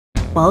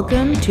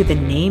Welcome to the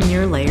Name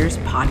Your Layers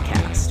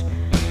podcast,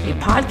 a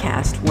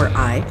podcast where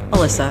I,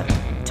 Alyssa,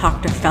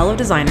 talk to fellow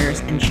designers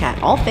and chat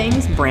all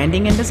things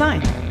branding and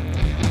design.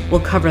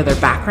 We'll cover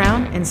their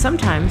background and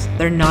sometimes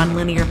their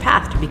non-linear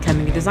path to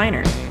becoming a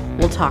designer.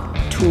 We'll talk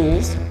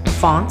tools,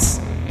 fonts,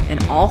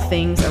 and all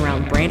things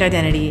around brand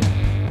identity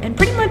and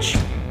pretty much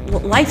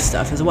life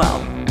stuff as well.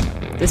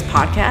 This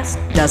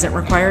podcast doesn't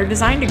require a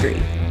design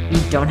degree. You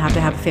don't have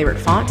to have a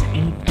favorite font,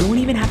 and you don't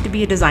even have to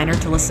be a designer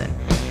to listen.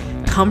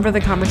 Come for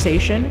the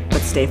conversation,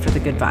 but stay for the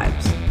good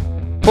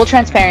vibes. Full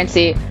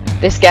transparency,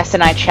 this guest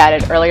and I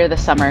chatted earlier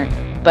this summer,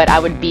 but I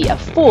would be a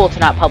fool to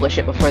not publish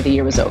it before the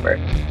year was over.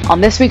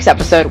 On this week's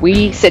episode,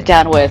 we sit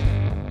down with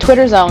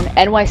Twitter's own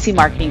NYC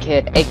marketing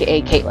kid,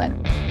 aka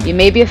Caitlin. You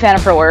may be a fan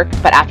of her work,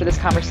 but after this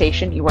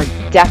conversation, you are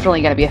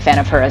definitely going to be a fan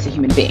of her as a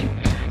human being.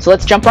 So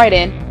let's jump right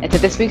into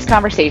this week's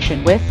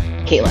conversation with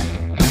Caitlin.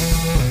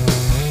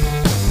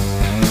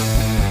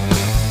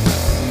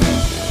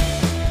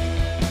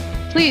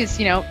 Please,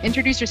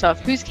 introduce yourself.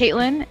 Who's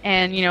Caitlin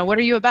and, what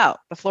are you about?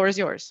 The floor is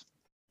yours.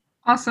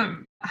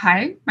 Awesome.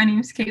 Hi, my name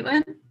is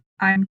Caitlin.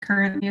 I'm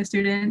currently a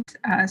student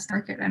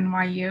stuck at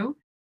NYU,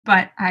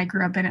 but I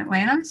grew up in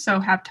Atlanta,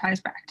 so have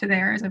ties back to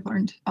there, as I've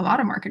learned a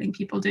lot of marketing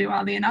people do,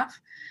 oddly enough.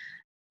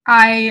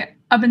 I,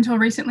 up until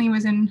recently,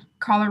 was in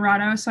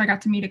Colorado, so I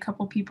got to meet a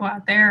couple people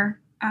out there.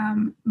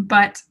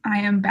 But I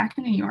am back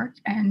in New York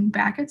and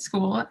back at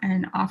school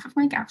and off of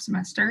my gap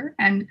semester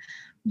and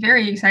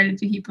very excited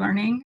to keep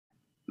learning.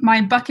 My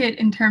bucket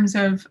in terms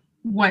of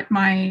what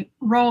my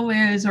role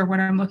is or what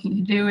I'm looking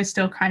to do is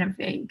still kind of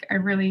vague. I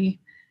really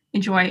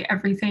enjoy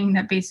everything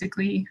that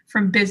basically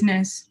from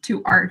business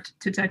to art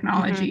to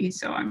technology. Mm-hmm.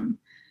 So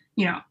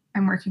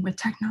I'm working with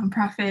tech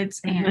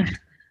nonprofits and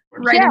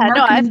writing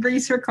marketing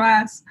briefs for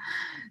class.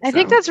 I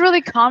think that's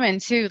really common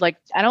too.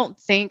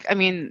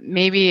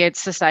 Maybe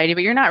it's society,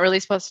 but you're not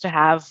really supposed to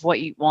have what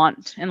you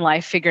want in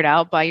life figured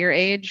out by your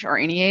age or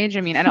any age.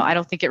 I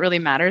don't think it really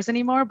matters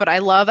anymore, but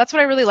that's what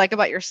I really like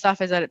about your stuff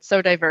is that it's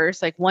so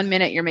diverse. Like 1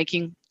 minute you're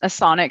making a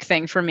Sonic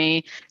thing for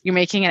me. You're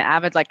making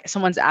an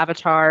someone's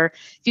avatar.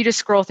 If you just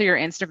scroll through your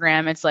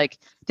Instagram, it's like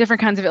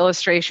different kinds of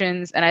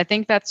illustrations. And I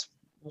think that's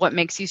what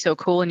makes you so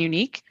cool and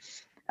unique,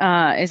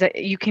 is that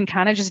you can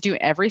kind of just do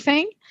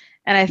everything.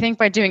 And I think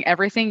by doing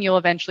everything, you'll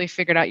eventually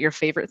figure out your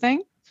favorite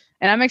thing.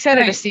 And I'm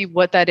excited to see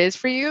what that is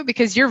for you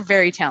because you're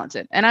very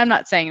talented. And I'm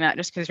not saying that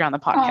just because you're on the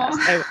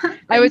podcast.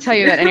 I would tell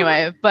you that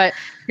anyway, but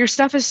your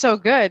stuff is so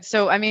good.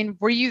 So,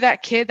 were you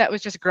that kid that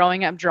was just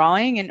growing up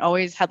drawing and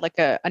always had like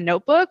a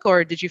notebook,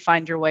 or did you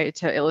find your way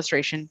to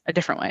illustration a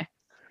different way?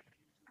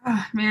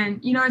 Oh, man,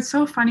 it's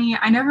so funny.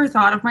 I never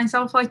thought of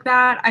myself like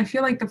that. I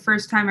feel like the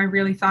first time I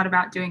really thought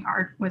about doing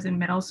art was in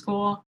middle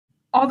school.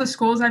 All the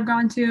schools I've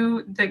gone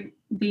to,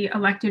 the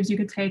electives you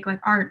could take, like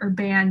art or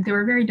band, they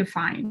were very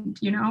defined.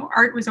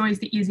 Art was always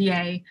the easy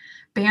A.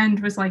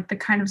 Band was like the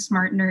kind of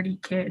smart, nerdy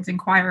kids, and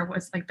choir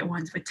was like the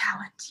ones with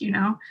talent,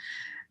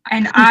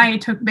 And I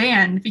took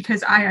band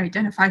because I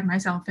identified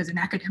myself as an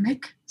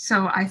academic.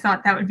 So I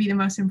thought that would be the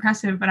most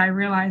impressive, but I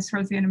realized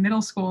towards the end of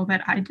middle school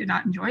that I did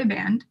not enjoy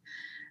band.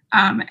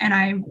 And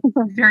I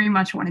very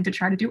much wanted to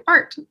try to do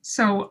art.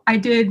 So I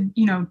did,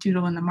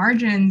 doodle in the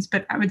margins,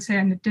 but I would say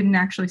I didn't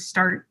actually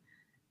start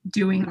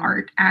doing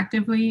art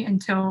actively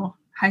until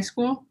high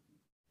school.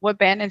 What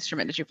band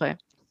instrument did you play?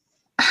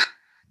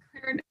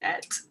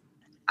 Clarinet.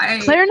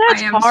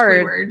 Clarinet's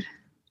hard. Squidward.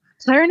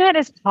 Clarinet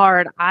is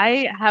hard.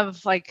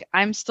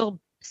 I'm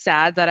still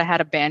sad that I had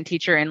a band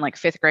teacher in like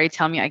 5th grade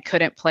tell me I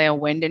couldn't play a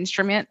wind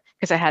instrument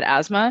because I had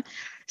asthma.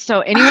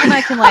 So anyone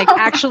that can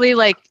actually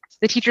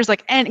the teacher's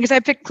like, and because I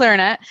picked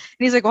clarinet, and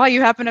he's like, well, you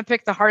happen to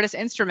pick the hardest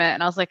instrument.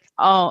 And I was like,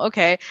 oh,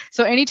 okay.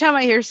 So anytime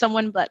I hear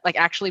someone that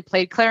actually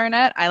played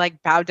clarinet, I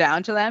bow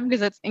down to them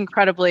because it's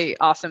incredibly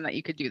awesome that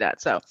you could do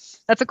that. So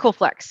that's a cool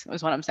flex,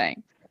 is what I'm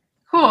saying.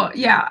 Cool.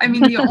 Yeah.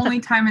 The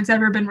only time it's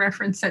ever been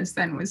referenced since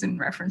then was in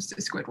reference to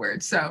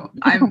Squidward. So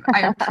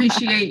I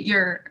appreciate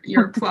your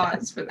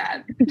applause for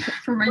that,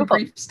 for my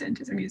brief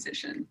stint as a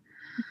musician.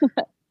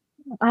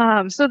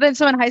 So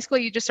in high school,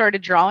 you just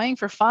started drawing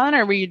for fun,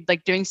 or were you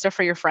doing stuff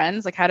for your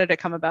friends? How did it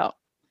come about?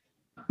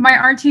 My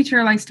art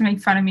teacher likes to make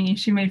fun of me.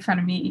 She made fun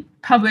of me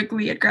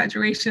publicly at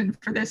graduation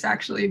for this,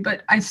 actually.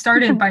 But I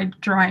started by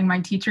drawing my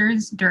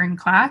teachers during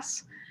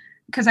class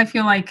because I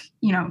feel like,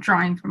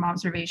 drawing from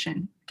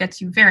observation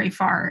gets you very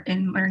far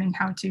in learning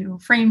how to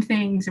frame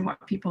things and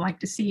what people like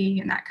to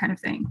see and that kind of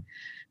thing.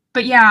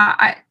 But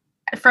yeah,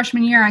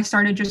 freshman year, I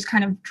started just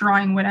kind of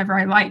drawing whatever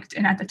I liked.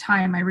 And at the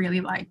time I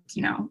really liked,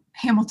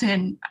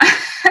 Hamilton.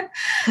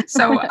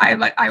 So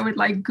I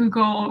would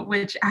Google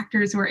which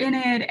actors were in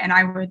it and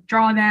I would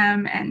draw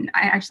them. And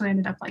I actually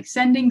ended up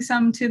sending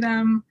some to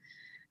them.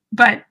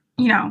 But,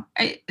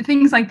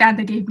 things like that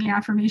gave me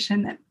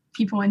affirmation that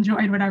people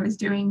enjoyed what I was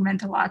doing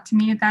meant a lot to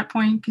me at that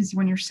point. Because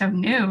when you're so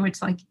new,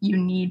 it's you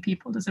need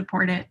people to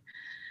support it.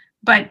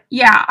 But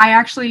yeah, I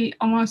actually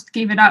almost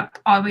gave it up,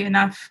 oddly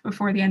enough,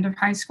 before the end of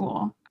high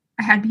school.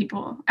 I had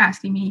people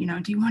asking me,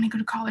 do you want to go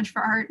to college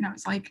for art? And I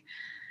was like,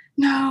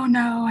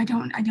 no, I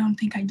don't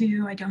think I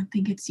do. I don't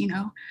think it's,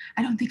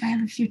 I don't think I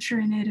have a future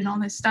in it and all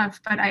this stuff.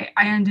 But I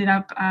ended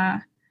up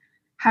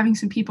having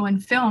some people in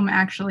film,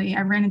 actually.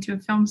 I ran into a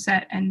film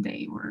set and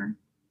they were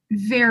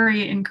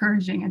very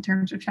encouraging in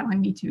terms of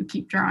telling me to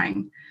keep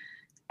drawing.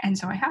 And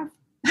so I have.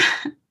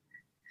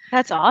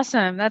 That's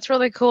awesome. That's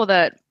really cool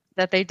that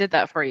they did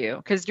that for you,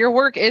 because your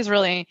work is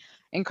really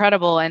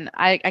incredible. And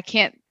I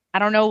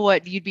don't know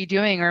what you'd be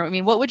doing, or I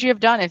mean, what would you have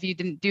done if you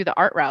didn't do the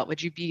art route?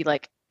 Would you be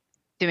like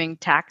doing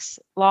tax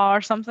law or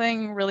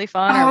something really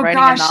fun, or Oh writing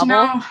a gosh, novel?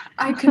 no,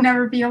 I could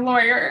never be a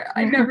lawyer.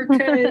 I never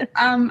could.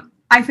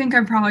 I think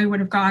I probably would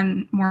have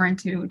gone more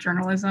into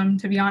journalism,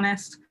 to be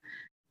honest.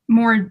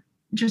 More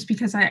just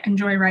because I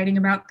enjoy writing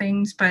about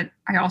things, but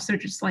I also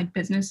just like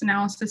business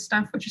analysis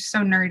stuff, which is so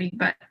nerdy.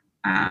 But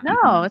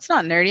No, it's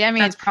not nerdy. I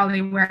mean, that's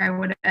probably where I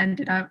would have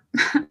ended up.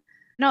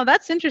 no,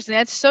 that's interesting.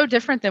 That's so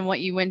different than what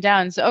you went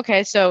down. So,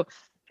 okay, so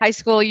high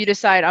school, you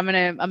decide I'm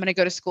gonna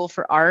go to school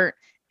for art,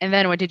 and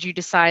then what did you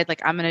decide?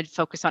 Like, I'm gonna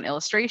focus on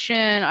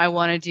illustration. I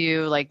want to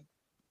do like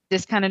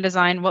this kind of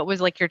design. What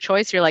was like your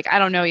choice? You're like, I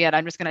don't know yet.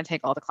 I'm just gonna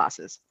take all the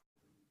classes.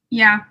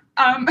 Yeah,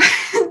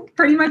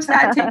 pretty much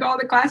that. Take all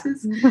the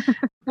classes.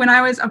 When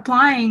I was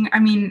applying, I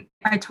mean,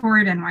 I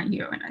toured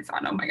NYU and I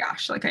thought, oh my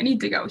gosh, like I need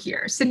to go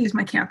here. City is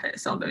my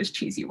campus, all those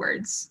cheesy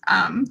words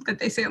that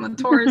they say on the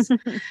tours.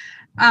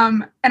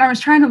 And I was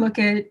trying to look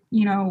at,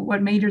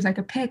 what majors I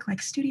could pick,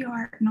 like studio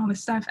art and all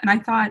this stuff. And I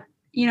thought,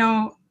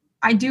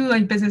 I do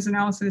like business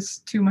analysis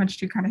too much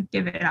to kind of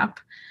give it up.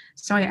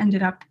 So I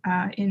ended up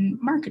in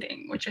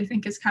marketing, which I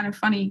think is kind of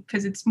funny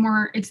because it's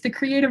the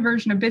creative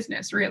version of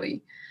business,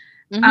 really.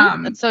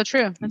 That's so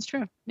true. That's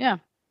true. Yeah.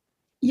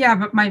 Yeah,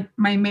 but my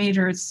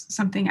major is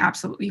something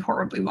absolutely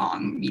horribly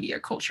long, media,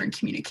 culture, and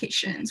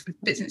communications with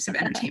business of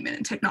entertainment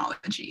and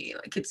technology.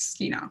 Like it's,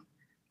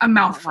 a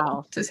mouthful,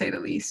 Wow. to say the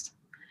least.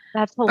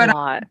 That's a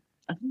lot.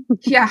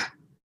 Yeah,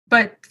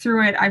 but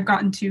through it, I've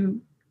gotten to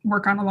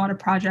work on a lot of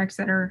projects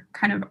that are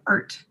kind of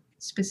art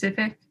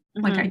specific.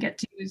 Like I get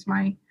to use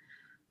my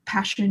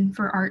passion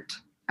for art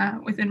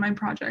within my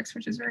projects,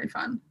 which is very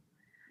fun.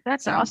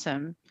 That's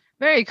awesome.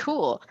 Very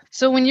cool.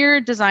 So when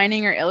you're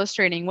designing or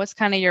illustrating, what's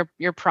kind of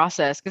your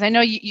process? Because I know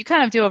you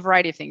kind of do a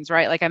variety of things,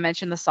 right? Like I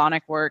mentioned the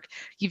Sonic work.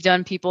 You've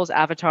done people's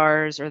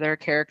avatars or their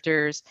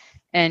characters,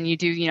 and you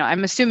do,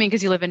 I'm assuming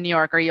because you live in New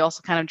York, are you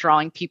also kind of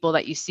drawing people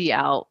that you see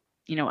out,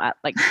 at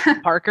like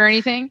park or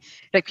anything?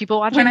 Like people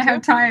watching? When I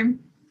have time.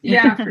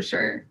 Yeah, for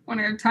sure. When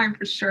I have time,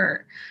 for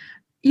sure.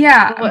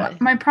 Yeah,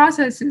 my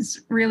process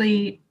is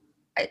really,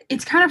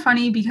 it's kind of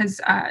funny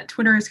because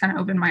Twitter has kind of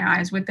opened my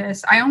eyes with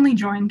this. I only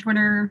joined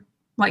Twitter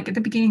like at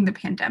the beginning of the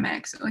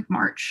pandemic, so like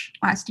March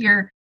last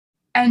year.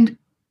 And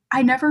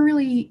I never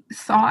really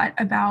thought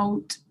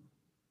about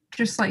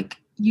just like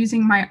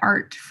using my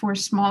art for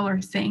smaller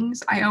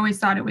things. I always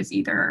thought it was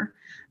either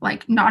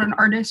like not an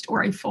artist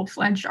or a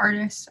full-fledged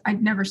artist. I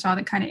never saw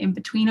the kind of in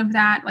between of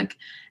that. Like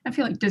I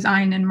feel like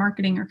design and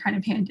marketing are kind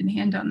of hand in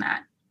hand on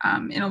that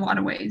in a lot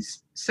of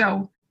ways.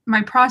 So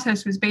my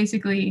process was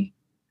basically,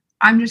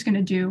 I'm just going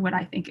to do what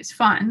I think is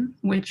fun,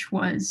 which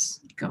was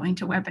going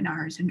to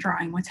webinars and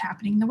drawing what's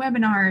happening in the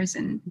webinars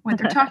and what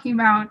they're talking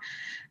about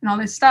and all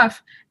this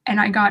stuff. And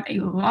I got a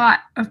lot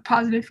of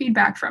positive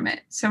feedback from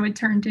it. So it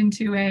turned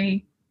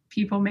into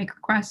people make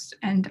requests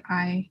and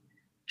I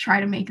try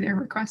to make their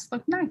requests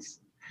look nice.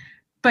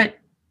 But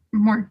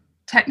more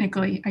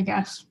technically, I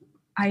guess,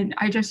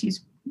 I just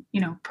use,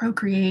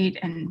 Procreate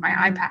and my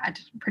iPad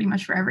pretty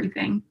much for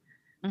everything.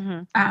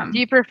 Do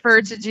you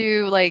prefer to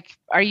do like,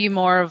 are you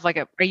more of like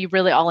are you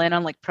really all in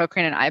on like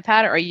Procreate and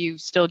iPad, or are you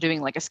still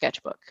doing like a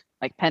sketchbook,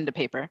 like pen to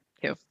paper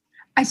too?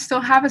 I still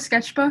have a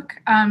sketchbook.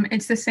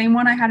 It's the same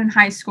one I had in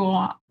high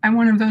school. I'm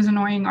one of those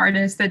annoying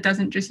artists that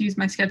doesn't just use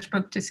my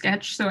sketchbook to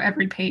sketch. So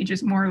every page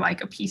is more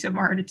like a piece of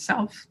art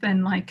itself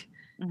than like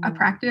a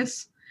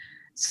practice.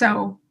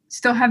 So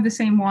still have the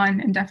same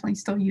one and definitely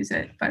still use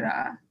it. But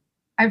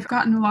I've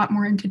gotten a lot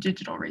more into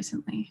digital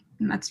recently,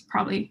 and that's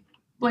probably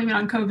blame it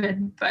on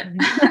COVID,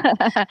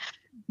 but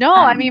no,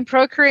 I mean,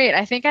 Procreate,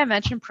 I think I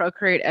mentioned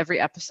Procreate every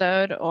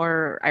episode,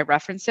 or I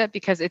reference it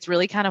because it's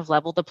really kind of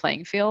leveled the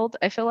playing field.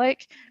 I feel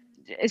like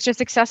it's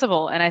just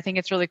accessible. And I think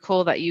it's really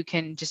cool that you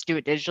can just do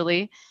it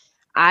digitally.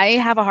 I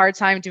have a hard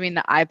time doing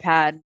the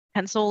iPad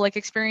pencil like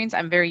experience.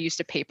 I'm very used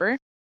to paper.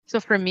 So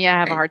for me, I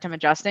have a hard time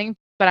adjusting,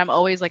 but I'm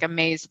always like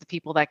amazed at the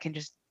people that can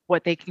just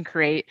what they can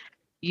create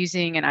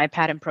using an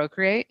iPad and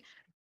Procreate.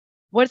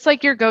 What's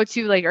like your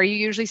go-to? Like, are you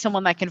usually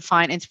someone that can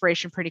find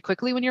inspiration pretty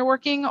quickly when you're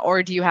working,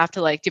 or do you have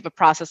to like do a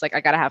process? Like,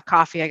 I got to have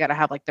coffee. I got to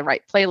have like the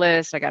right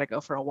playlist. I got to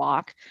go for a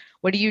walk.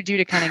 What do you do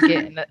to kind of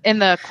get in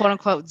the quote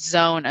unquote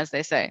zone, as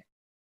they say?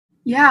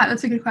 Yeah,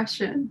 that's a good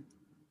question.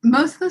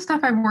 Most of the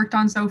stuff I've worked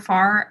on so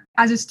far,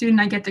 as a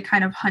student, I get to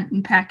kind of hunt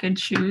and peck and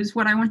choose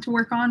what I want to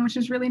work on, which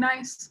is really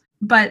nice.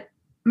 But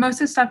most of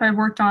the stuff I've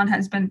worked on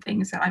has been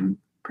things that I'm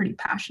pretty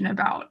passionate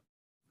about.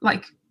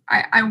 Like,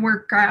 I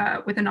work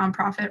with a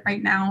nonprofit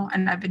right now,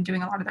 and I've been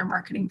doing a lot of their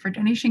marketing for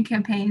donation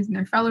campaigns and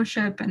their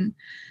fellowship and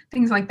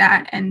things like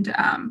that. And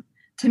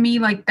to me,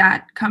 like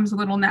that comes a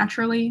little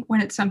naturally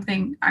when it's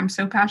something I'm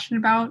so passionate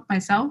about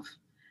myself.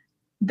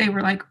 They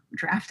were like,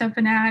 draft up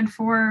an ad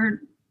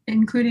for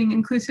including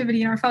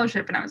inclusivity in our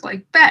fellowship. And I was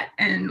like, bet.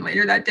 And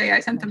later that day I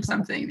sent them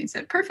something and they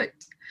said,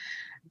 perfect.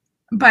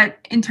 But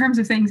in terms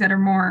of things that are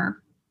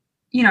more,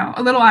 you know,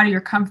 a little out of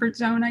your comfort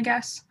zone, I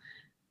guess,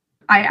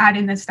 I add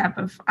in the step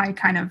of I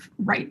kind of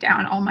write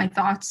down all my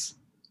thoughts,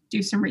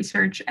 do some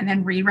research, and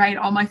then rewrite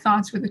all my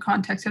thoughts with the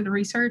context of the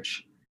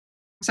research.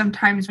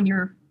 Sometimes when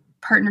you're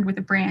partnered with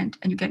a brand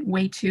and you get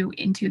way too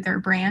into their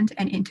brand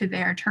and into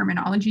their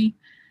terminology,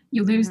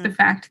 you lose the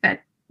fact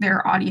that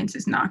their audience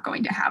is not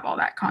going to have all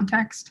that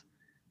context.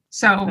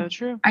 So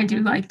I do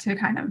like to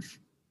kind of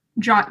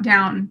jot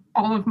down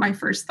all of my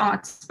first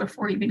thoughts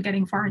before even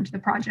getting far into the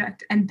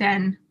project, and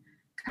then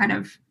kind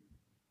of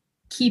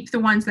keep the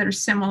ones that are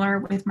similar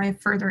with my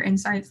further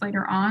insights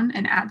later on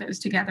and add those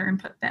together and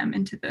put them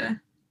into the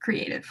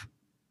creative.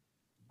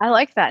 I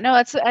like that. No,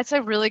 that's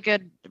a really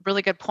good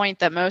point,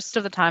 that most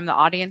of the time the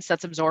audience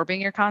that's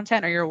absorbing your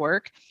content or your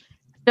work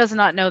does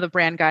not know the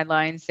brand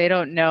guidelines. They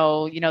don't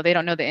know, they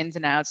don't know the ins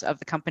and outs of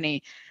the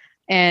company.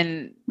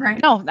 And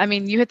no, I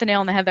mean, you hit the nail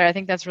on the head there. I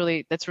think that's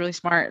really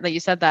smart that you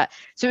said that.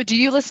 So do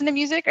you listen to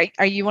music?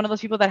 Are you one of those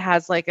people that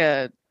has like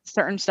a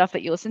certain stuff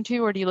that you listen to,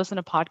 or do you listen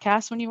to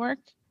podcasts when you work?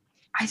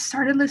 I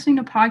started listening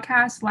to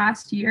podcasts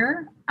last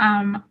year.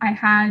 I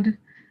had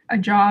a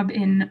job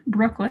in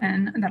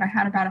Brooklyn that I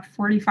had about a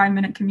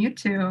 45-minute commute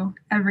to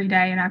every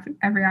day and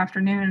every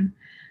afternoon.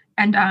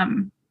 And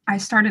I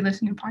started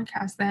listening to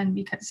podcasts then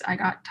because I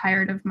got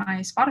tired of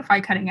my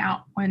Spotify cutting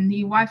out when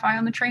the Wi-Fi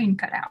on the train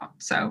cut out.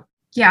 So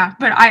yeah,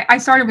 but I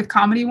started with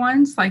comedy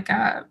ones like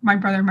My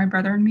Brother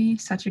and Me,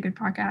 such a good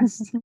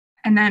podcast.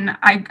 And then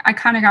I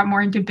kind of got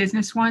more into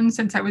business ones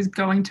since I was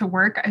going to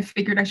work. I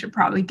figured I should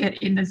probably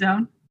get in the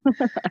zone.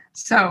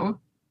 So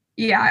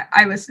yeah,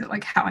 I listened to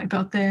like How I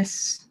Built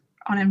This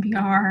on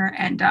NPR,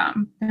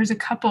 and there's a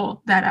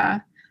couple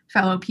that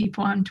fellow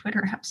people on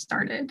Twitter have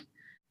started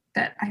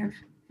that I have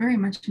very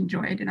much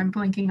enjoyed, and I'm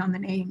blanking on the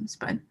names,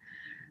 but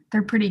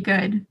they're pretty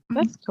good.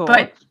 That's cool.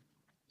 But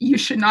you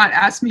should not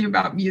ask me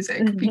about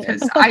music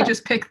because I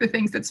just pick the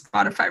things that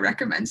Spotify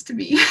recommends to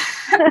me.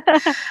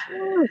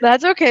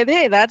 That's okay.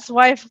 Hey, that's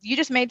why you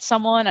just made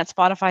someone at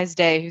Spotify's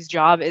day whose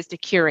job is to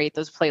curate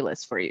those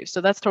playlists for you. So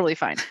that's totally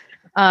fine.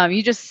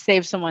 You just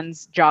saved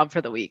someone's job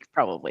for the week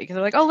probably, because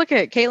they're like, oh, look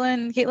at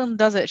Caitlin. Caitlin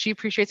does it. She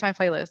appreciates my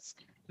playlists.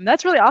 And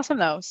that's really awesome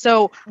though.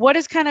 So what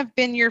has kind of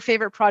been your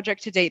favorite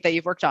project to date that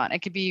you've worked on? It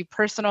could be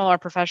personal or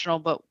professional,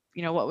 but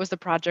what was the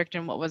project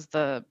and what was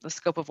the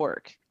scope of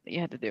work that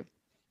you had to do?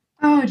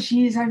 Oh,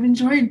 geez. I've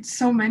enjoyed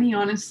so many,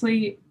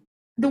 honestly.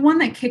 The one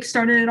that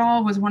kickstarted it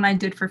all was one I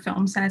did for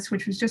Film Sets,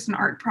 which was just an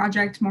art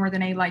project more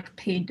than a like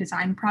paid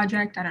design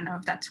project. I don't know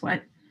if that's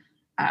what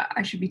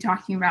I should be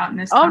talking about in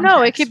this context.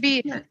 No, it could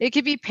be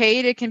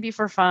paid. It can be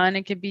for fun.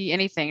 It could be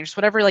anything, just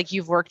whatever like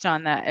you've worked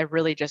on that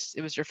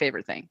it was your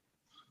favorite thing.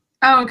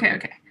 Oh, okay.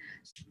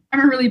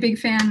 I'm a really big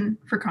fan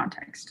for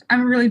context.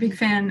 I'm a really big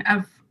fan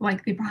of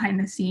like the behind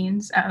the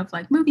scenes of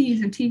like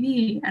movies and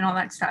TV and all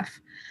that stuff.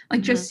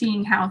 Like just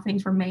seeing how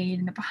things were made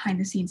and the behind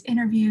the scenes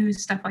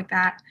interviews, stuff like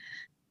that.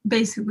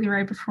 Basically,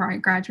 right before I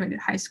graduated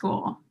high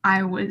school,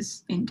 I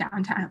was in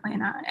downtown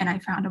Atlanta and I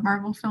found a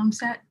Marvel film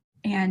set,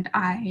 and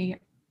I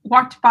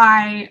walked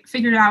by,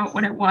 figured out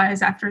what it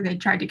was after they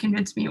tried to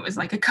convince me it was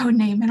like a code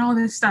name and all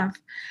this stuff.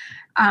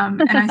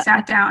 And I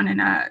sat down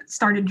and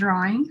started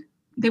drawing.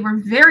 They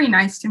were very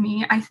nice to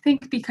me, I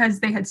think because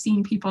they had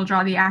seen people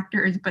draw the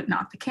actors, but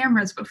not the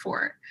cameras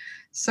before.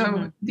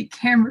 So the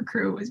camera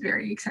crew was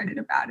very excited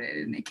about it,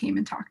 and they came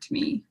and talked to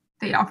me.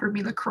 They offered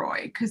me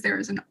LaCroix because there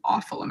is an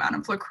awful amount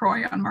of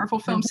LaCroix on Marvel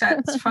film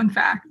sets. Fun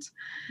fact.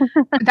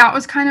 That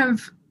was kind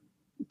of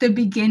the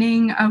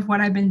beginning of what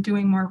I've been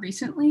doing more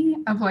recently,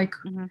 of like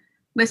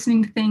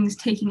listening to things,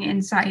 taking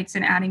insights,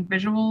 and adding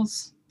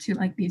visuals to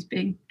like these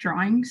big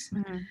drawings.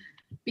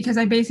 Because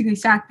I basically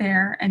sat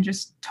there and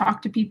just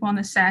talked to people on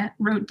the set,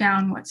 wrote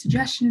down what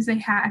suggestions they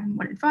had and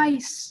what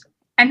advice,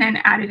 and then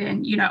added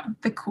in,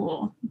 the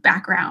cool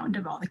background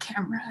of all the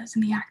cameras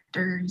and the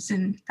actors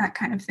and that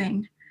kind of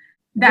thing.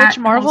 Which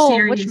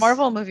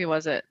Marvel movie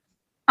was it?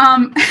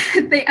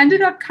 They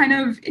ended up kind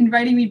of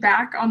inviting me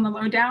back on the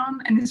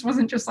lowdown, and this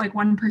wasn't just like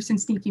one person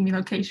sneaking me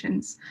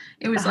locations.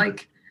 It was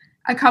like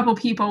a couple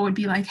people would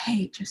be like,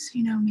 hey, just,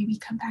 maybe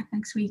come back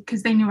next week,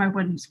 because they knew I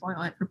wouldn't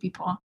spoil it for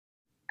people.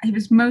 It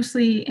was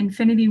mostly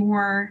Infinity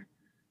War,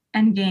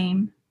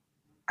 Endgame.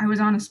 I was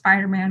on a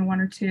Spider-Man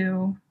 1 or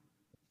 2,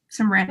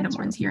 some random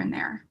ones here and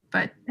there.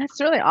 But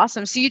that's really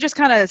awesome. So you just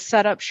kind of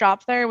set up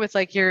shop there with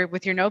like your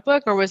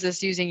notebook, or was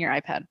this using your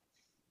iPad?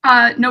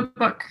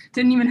 Notebook.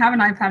 Didn't even have an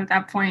iPad at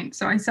that point.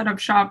 So I set up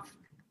shop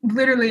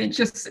literally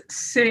just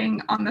sitting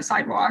on the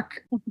sidewalk.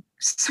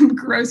 Some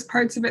gross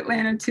parts of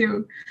Atlanta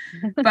too.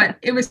 But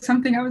it was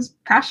something I was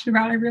passionate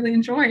about. I really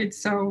enjoyed.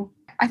 So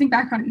I think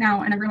back on it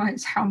now and I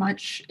realize how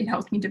much it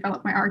helped me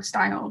develop my art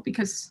style,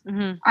 because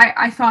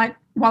I thought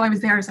while I was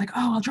there, I was like,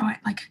 oh, I'll draw it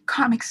like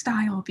comic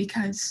style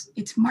because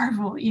it's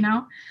Marvel, And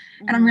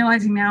I'm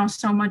realizing now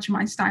so much of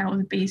my style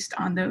is based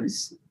on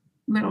those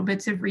little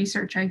bits of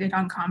research I did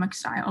on comic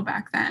style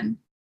back then.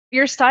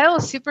 Your style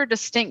is super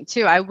distinct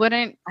too. I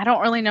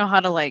don't really know how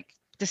to like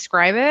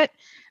describe it.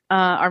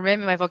 Or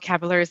maybe my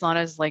vocabulary is not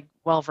as like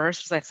well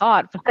versed as I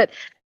thought, but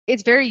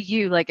it's very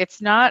you. Like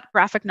it's not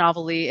graphic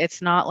novel-y.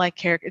 It's not like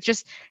character.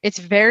 It's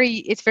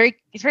very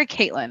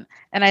Caitlin.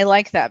 And I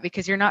like that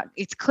because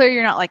it's clear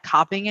you're not like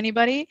copying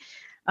anybody.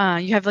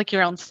 You have like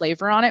your own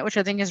flavor on it, which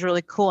I think is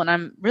really cool. And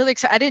I'm really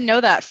excited. I didn't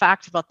know that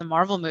fact about the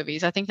Marvel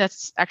movies. I think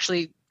that's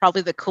actually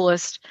probably the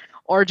coolest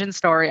origin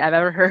story I've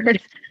ever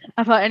heard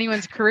about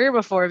anyone's career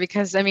before,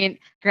 because I mean,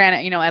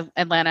 granted,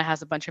 Atlanta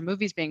has a bunch of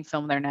movies being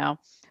filmed there now,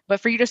 but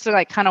for you just to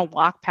like kind of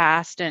walk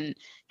past and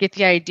get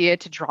the idea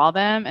to draw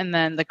them, and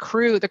then the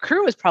crew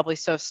was probably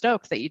so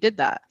stoked that you did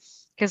that.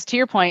 Because to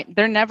your point,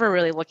 they're never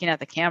really looking at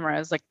the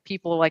cameras. Like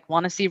people like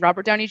want to see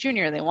Robert Downey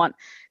Jr. They want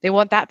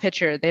that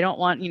picture. They don't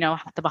want,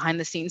 the behind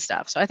the scenes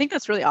stuff. So I think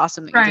that's really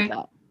awesome that you did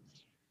that.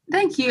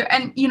 Thank you.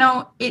 And,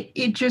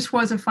 it just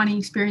was a funny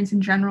experience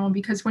in general,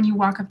 because when you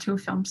walk up to a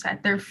film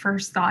set, their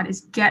first thought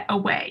is get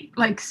away,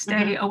 like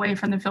stay away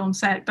from the film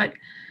set. But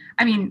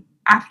I mean,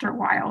 after a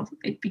while,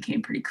 it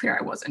became pretty clear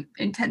I wasn't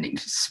intending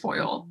to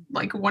spoil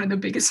like one of the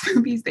biggest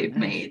movies they've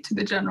made to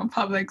the general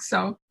public.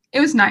 So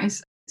it was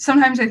nice.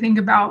 Sometimes I think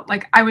about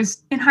like I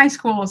was in high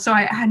school, so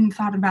I hadn't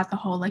thought about the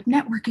whole like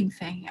networking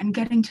thing and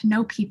getting to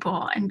know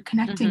people and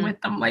connecting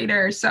with them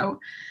later. So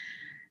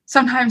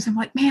sometimes I'm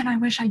like, man, I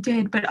wish I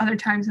did. But other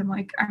times I'm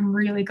like, I'm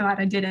really glad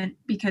I didn't,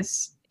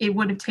 because it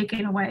would have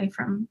taken away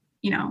from,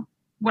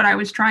 what I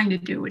was trying to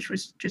do, which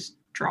was just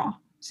draw.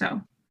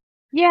 So.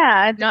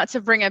 Yeah, not to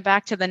bring it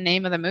back to the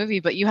name of the movie,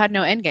 but you had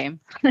no end game.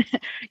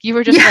 You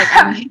were just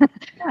like,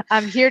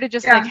 I'm here to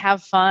just like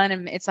have fun,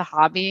 and it's a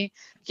hobby.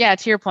 Yeah,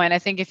 to your point, I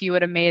think if you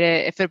would have made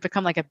it, if it had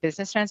become like a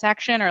business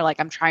transaction, or like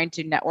I'm trying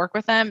to network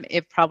with them,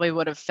 it probably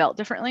would have felt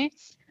differently.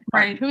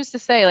 Right. Who's to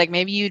say? Like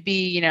maybe you'd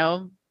be,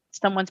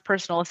 someone's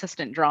personal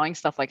assistant drawing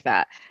stuff like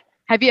that.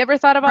 Have you ever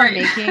thought about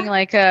making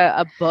like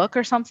a book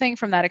or something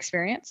from that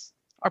experience,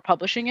 or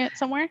publishing it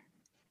somewhere?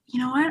 You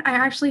know what? I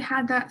actually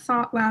had that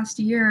thought last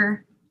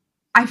year.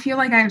 I feel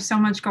like I have so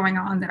much going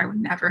on that I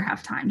would never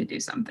have time to do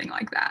something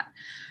like that.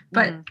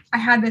 But I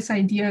had this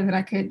idea that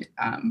I could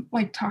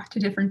like talk to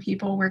different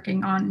people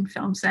working on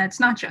film sets,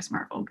 not just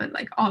Marvel, but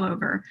like all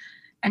over,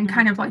 and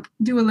kind of like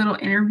do a little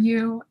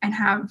interview and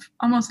have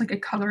almost like a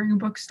coloring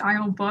book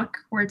style book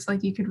where it's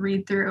like you could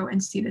read through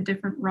and see the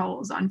different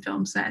roles on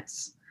film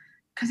sets.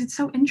 Because it's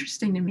so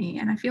interesting to me.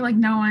 And I feel like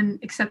no one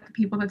except the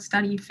people that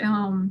study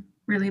film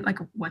really like,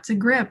 what's a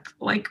grip?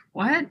 Like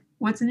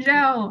what's a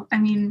gel? I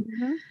mean,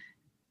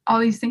 all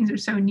these things are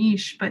so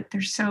niche, but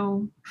they're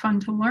so fun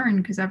to learn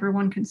because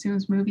everyone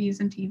consumes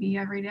movies and TV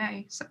every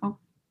day. So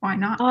why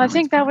not? Oh, I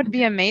think that would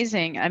be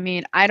amazing. I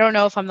mean, I don't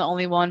know if I'm the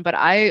only one, but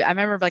I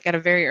remember like at a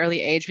very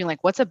early age being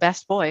like, what's a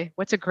best boy?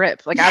 What's a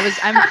grip? Like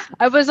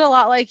I was a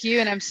lot like you,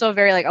 and I'm still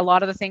very like, a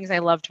lot of the things I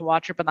love to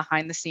watch are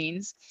behind the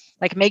scenes.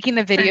 Like making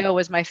the video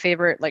was my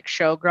favorite like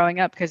show growing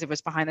up because it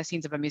was behind the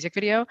scenes of a music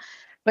video.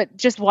 But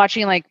just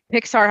watching, like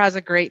Pixar has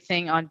a great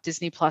thing on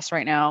Disney Plus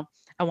right now.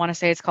 I want to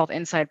say it's called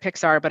Inside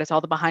Pixar, but it's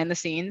all the behind the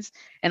scenes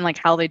and like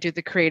how they do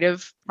the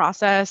creative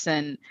process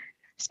and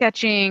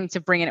sketching to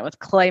bring it with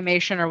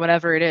claymation or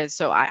whatever it is.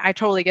 So I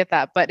totally get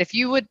that. But if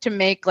you would to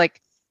make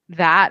like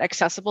that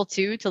accessible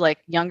to like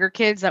younger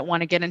kids that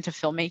want to get into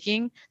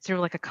filmmaking through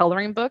like a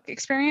coloring book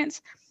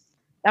experience,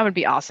 that would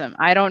be awesome.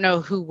 I don't know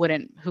who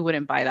wouldn't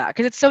buy that,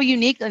 because it's so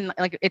unique and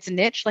like it's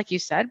niche, like you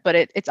said, but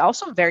it's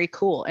also very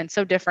cool and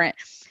so different.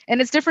 And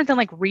it's different than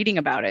like reading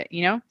about it,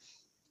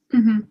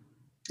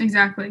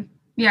 Exactly.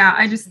 Yeah,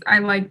 I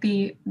like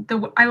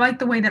I like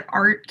the way that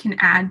art can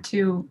add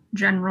to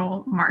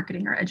general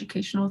marketing or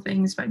educational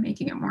things by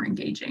making it more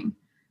engaging.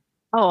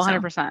 Oh,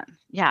 100%.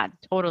 Yeah,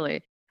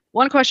 totally.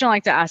 One question I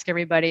like to ask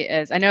everybody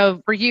is, I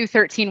know for you,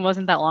 13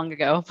 wasn't that long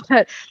ago,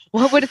 but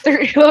what would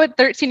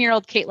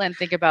 13-year-old Caitlin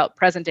think about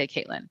present day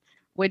Caitlin?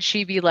 Would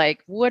she be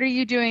like, what are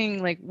you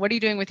doing? Like, what are you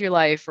doing with your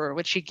life? Or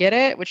would she get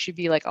it? Would she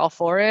be like all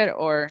for it?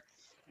 Or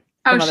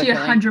oh, she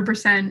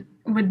 100%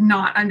 would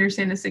not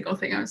understand a single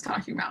thing I was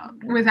talking about,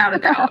 without a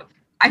doubt.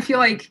 I feel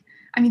like,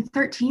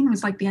 13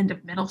 was like the end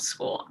of middle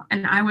school,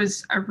 and I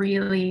was a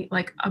really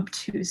like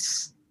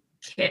obtuse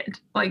kid.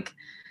 Like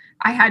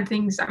I had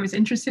things I was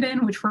interested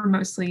in, which were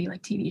mostly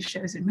like TV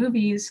shows and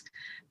movies.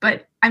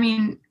 But I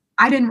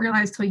didn't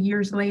realize till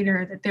years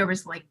later that there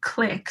was like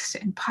cliques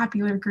and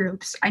popular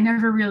groups. I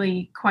never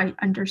really quite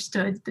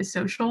understood the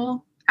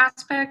social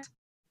aspect.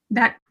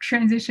 That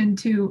transition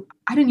to,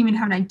 I didn't even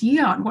have an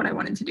idea on what I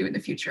wanted to do in the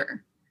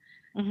future.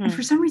 And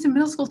for some reason,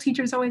 middle school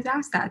teachers always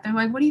ask that. They're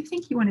like, what do you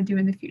think you want to do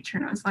in the future?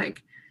 And I was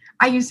like,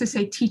 I used to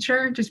say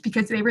teacher just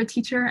because they were a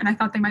teacher and I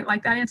thought they might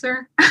like that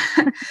answer.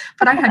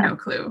 But I had no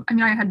clue.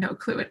 I had no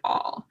clue at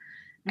all.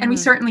 And we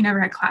certainly never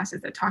had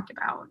classes that talked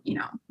about,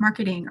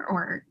 marketing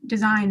or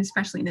design,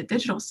 especially in the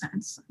digital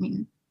sense.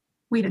 We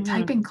had a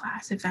typing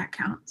class, if that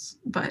counts,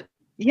 but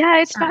yeah,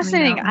 it's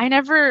fascinating. I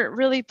never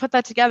really put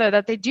that together,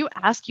 that they do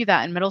ask you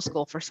that in middle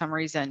school for some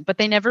reason, but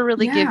they never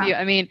really give you,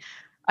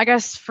 I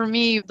guess for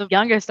me, the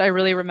youngest, I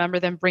really remember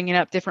them bringing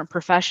up different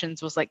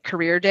professions was like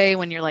career day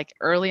when you're like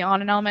early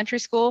on in elementary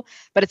school,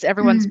 but it's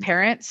everyone's Mm,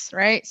 parents,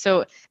 right?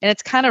 So, and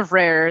it's kind of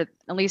rare,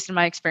 at least in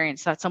my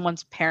experience, that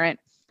someone's parent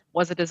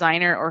was a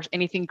designer or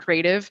anything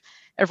creative.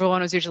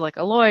 Everyone was usually like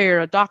a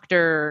lawyer, a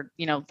doctor,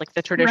 like the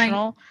right,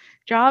 traditional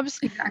jobs.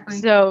 exactly.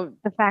 So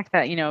the fact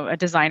that, a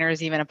designer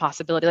is even a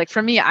possibility, like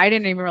for me, I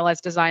didn't even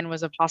realize design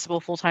was a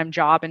possible full-time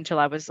job until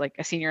I was like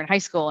a senior in high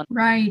school. And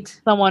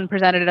Right. someone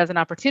presented it as an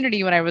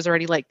opportunity when I was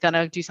already like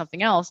gonna do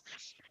something else.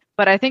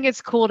 But I think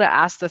it's cool to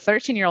ask the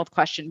 13-year-old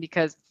question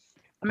because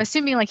I'm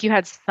assuming like you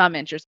had some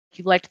interest.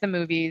 You liked the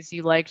movies,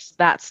 you liked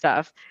that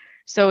stuff.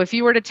 So if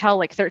you were to tell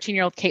like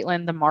 13-year-old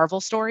Caitlin the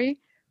Marvel story,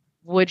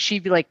 would she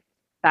be like,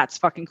 that's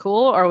fucking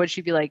cool? Or would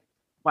she be like,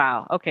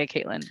 wow, okay,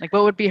 Caitlin? Like,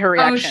 what would be her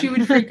Oh, she reaction?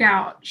 would freak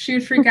out. She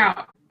would freak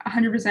out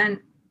 100%.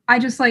 I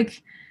just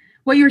like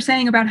what you were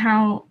saying about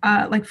how,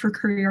 like for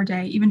career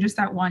day, even just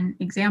that one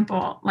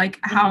example, like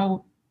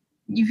how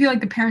you feel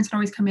like the parents can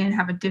always come in and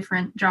have a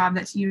different job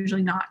that's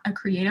usually not a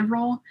creative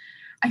role.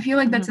 I feel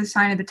like that's Mhm. a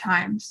sign of the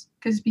times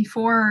because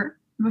before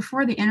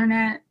the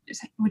internet,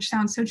 which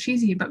sounds so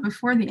cheesy, but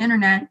before the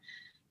internet,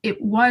 it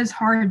was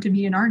hard to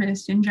be an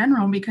artist in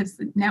general because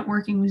the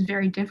networking was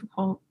very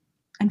difficult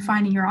and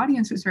finding your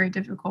audience was very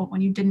difficult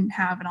when you didn't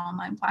have an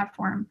online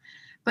platform.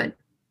 But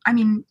I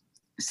mean,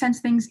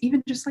 since things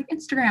even just like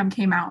Instagram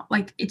came out,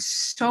 like it's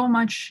so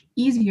much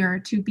easier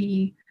to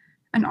be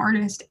an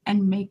artist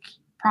and make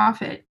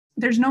profit.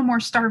 There's no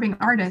more starving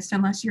artists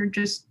unless you're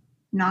just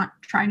not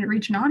trying to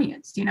reach an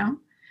audience, you know?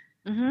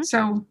 Mhm.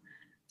 So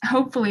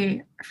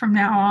hopefully from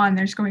now on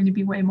there's going to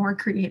be way more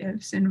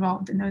creatives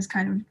involved in those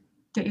kind of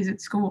days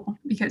at school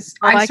because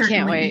Oh, I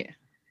can't wait.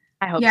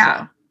 I hope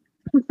yeah,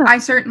 so. I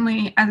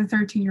certainly as a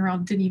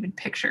 13-year-old didn't even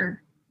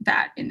picture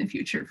that in the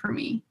future for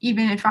me.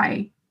 Even if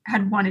I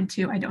had wanted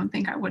to, I don't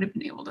think I would have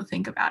been able to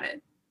think about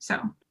it. So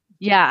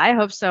Yeah, I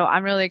hope so.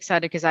 I'm really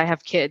excited because I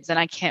have kids and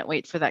I can't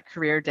wait for that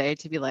career day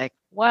to be like,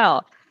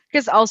 well,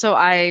 because also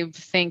I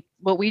think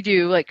what we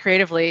do like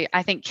creatively,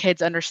 I think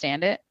kids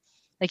understand it.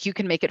 Like you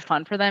can make it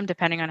fun for them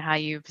depending on how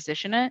you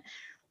position it. right.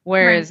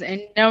 Whereas,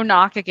 and no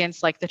knock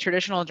against like the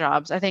traditional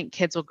jobs, I think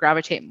kids will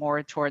gravitate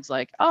more towards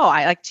like, oh,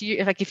 I like to,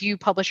 if you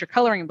publish your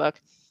coloring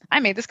book, I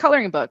made this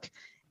coloring book.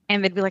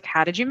 And they'd be like,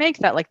 how did you make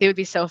that? Like they would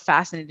be so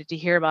fascinated to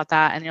hear about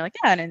that. And you're like,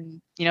 yeah.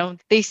 And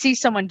they see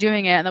someone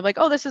doing it and they're like,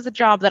 oh, this is a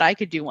job that I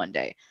could do one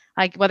day.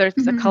 Like whether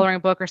it's a Mhm. coloring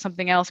book or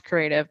something else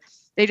creative,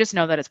 they just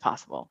know that it's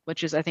possible,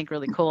 which is, I think,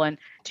 really cool. And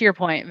to your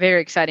point,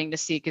 very exciting to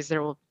see because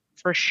there will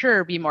for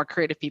sure be more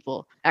creative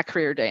people at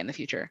career day in the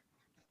future.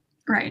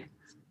 Right.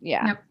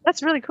 Yeah, Yep.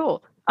 that's really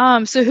cool.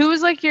 So who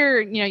was like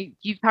your,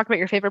 you talk about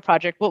your favorite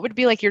project. What would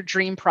be like your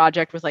dream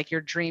project with like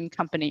your dream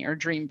company or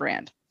dream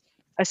brand?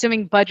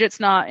 Assuming budget's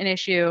not an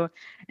issue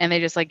and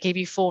they just like gave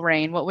you full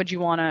reign, what would you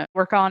want to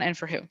work on and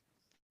for who?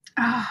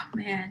 Oh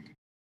man.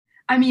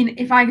 I mean,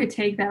 if I could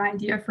take that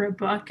idea for a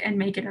book and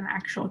make it an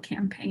actual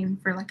campaign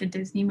for like a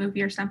Disney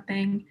movie or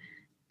something,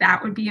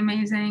 that would be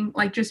amazing.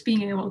 Like just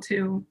being able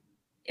to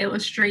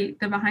illustrate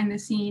the behind the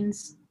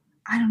scenes.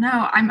 I don't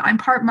know. I'm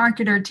part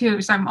marketer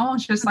too, so I'm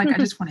almost just like I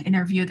just want to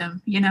interview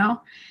them, you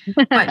know?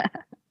 But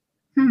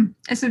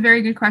it's a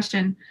very good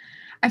question.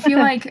 I feel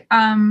like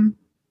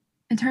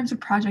in terms of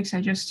projects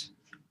I just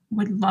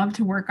would love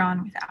to work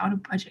on without a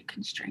budget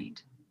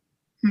constraint.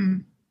 Hmm.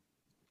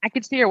 I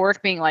could see your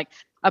work being like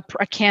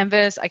a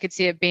canvas. I could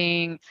see it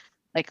being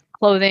like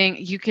clothing.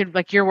 You could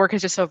like your work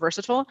is just so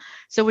versatile.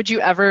 So would you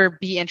ever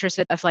be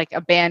interested if like a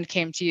band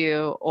came to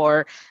you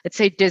or let's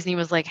say Disney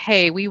was like,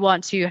 hey, we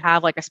want to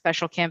have like a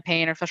special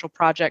campaign or special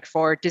project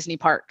for Disney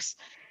parks.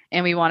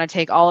 And we want to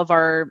take all of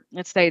our,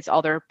 let's say it's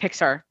all their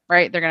Pixar,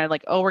 right? They're going to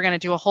like, oh, we're going to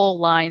do a whole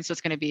line. So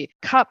it's going to be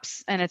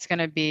cups and it's going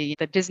to be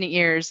the Disney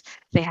ears.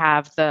 They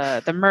have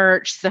the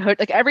merch, the hood,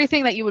 like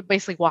everything that you would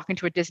basically walk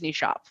into a Disney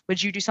shop.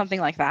 Would you do something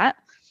like that?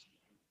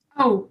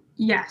 Oh,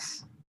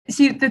 yes.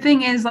 See, the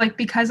thing is, like,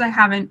 because I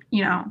haven't, we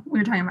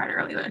were talking about it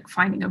earlier, like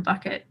finding a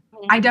bucket.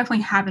 I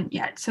definitely haven't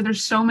yet. So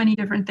there's so many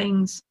different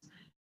things,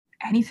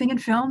 anything in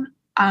film,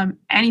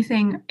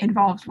 anything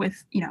involved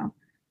with,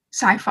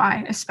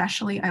 sci-fi,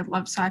 especially. I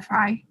love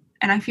sci-fi.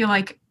 And I feel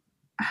like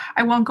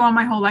I won't go on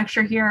my whole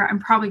lecture here. I'm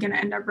probably going to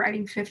end up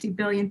writing 50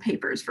 billion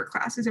papers for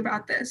classes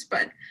about this,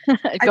 but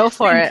I Go just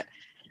for think it.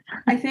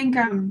 I think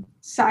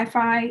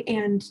sci-fi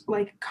and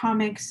like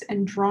comics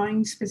and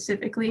drawing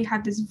specifically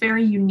have this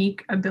very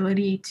unique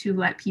ability to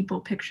let people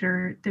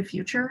picture the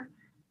future.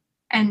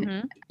 And Hmm.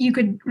 you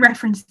could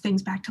reference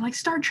things back to like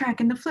Star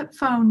Trek and the flip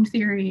phone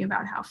theory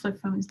about how flip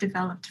phones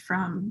developed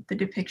from the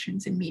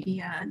depictions in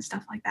media and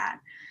stuff like that.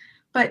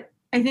 But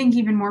I think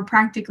even more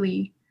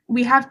practically,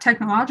 we have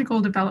technological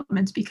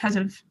developments because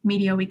of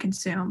media we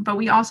consume, but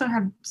we also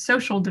have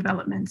social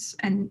developments.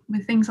 And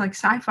with things like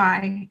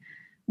sci-fi,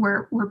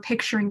 where we're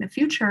picturing the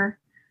future,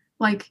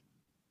 like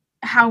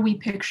how we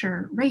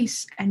picture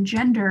race and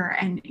gender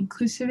and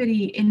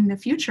inclusivity in the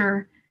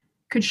future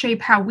could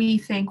shape how we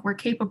think we're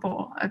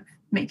capable of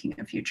making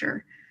a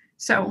future.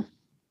 So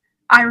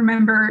I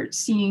remember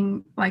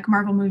seeing like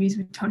Marvel movies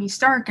with Tony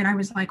Stark, and I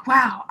was like,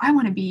 wow, I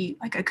want to be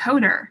like a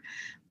coder.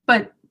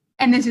 But,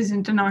 and this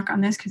isn't to knock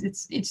on this because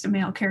it's a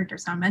male character,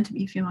 it's not meant to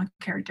be a female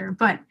character.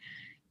 But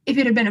if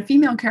it had been a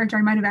female character,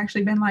 I might have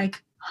actually been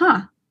like,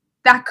 huh,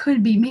 that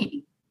could be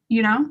me,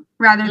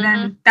 rather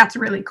than that's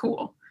really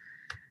cool.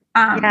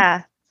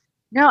 Yeah.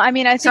 No, I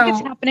mean, I think it's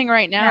happening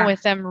right now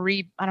with them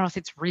I don't know if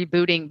it's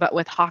rebooting, but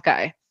with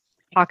Hawkeye.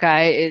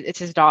 Hawkeye, it's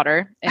his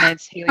daughter, and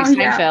it's Haley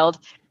Steinfeld.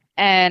 Yeah.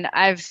 And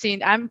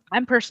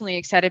I'm personally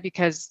excited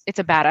because it's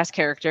a badass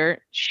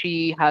character.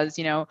 She has,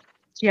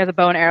 she has a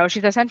bow and arrow.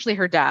 She's essentially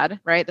her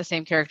dad, right? The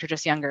same character,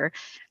 just younger.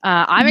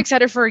 I'm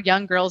excited for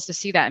young girls to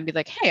see that and be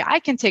like, hey, I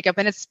can take up.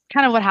 And it's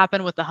kind of what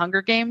happened with the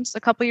Hunger Games a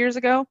couple years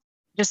ago.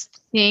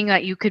 Just seeing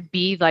that you could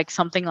be like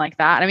something like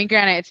that. I mean,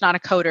 granted, it's not a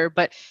coder,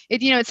 but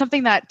it's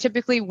something that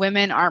typically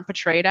women aren't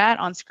portrayed at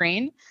on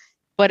screen,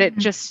 but it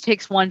just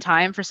takes one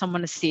time for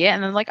someone to see it.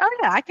 And then like, oh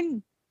yeah, I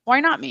can,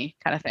 why not me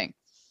kind of thing.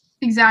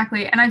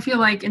 Exactly. And I feel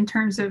like in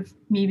terms of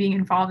me being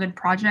involved in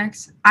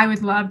projects, I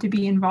would love to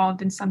be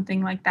involved in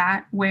something like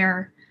that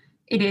where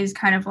it is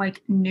kind of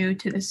like new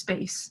to the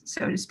space,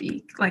 so to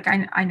speak. Like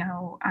I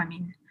know, I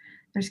mean,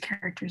 there's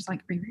characters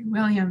like Riri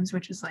Williams,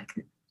 which is like,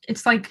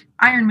 it's like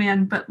Iron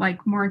Man, but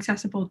like more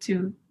accessible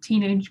to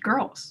teenage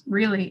girls,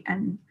 really.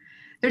 And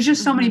there's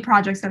just so many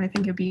projects that I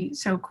think it'd be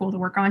so cool to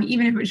work on,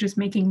 even if it was just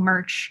making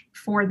merch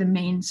for the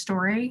main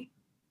story.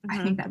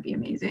 I think that'd be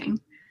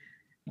amazing.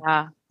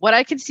 Yeah. What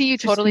I could see you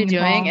totally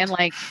doing in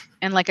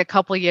like a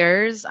couple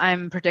years,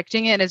 I'm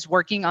predicting it, is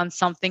working on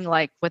something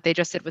like what they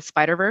just did with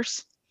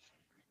Spider-Verse.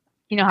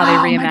 You know how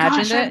they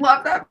reimagined it? I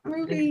love that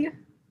movie.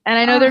 And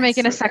I know they're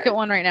making a second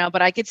one right now,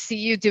 but I could see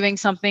you doing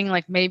something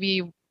like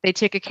maybe they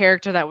take a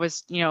character that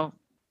was,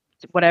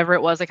 whatever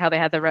it was, like how they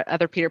had the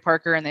other Peter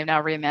Parker and they've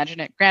now reimagined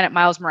it. Granted,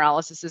 Miles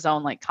Morales is his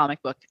own like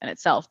comic book in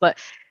itself, but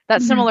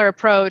that similar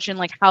approach and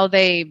like how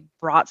they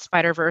brought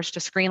Spider-Verse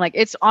to screen, like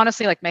it's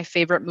honestly like my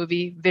favorite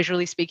movie,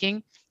 visually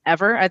speaking,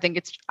 ever. I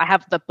think I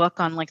have the book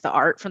on like the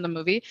art from the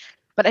movie,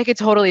 but I could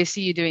totally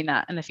see you doing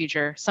that in the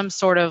future. Some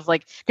sort of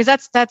like,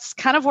 because that's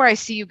kind of where I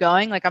see you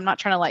going. Like, I'm not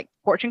trying to like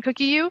fortune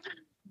cookie you,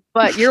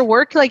 but your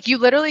work, like you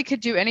literally could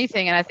do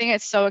anything. And I think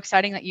it's so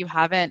exciting that you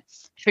haven't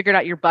figured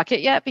out your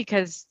bucket yet,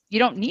 because you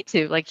don't need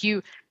to. Like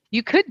you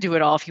could do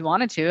it all if you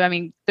wanted to. I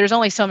mean, there's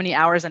only so many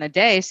hours in a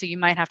day, so you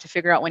might have to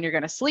figure out when you're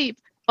going to sleep.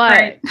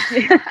 But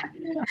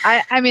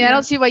right. I mean, I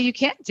don't see why you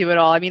can't do it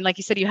all. I mean, like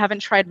you said, you haven't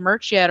tried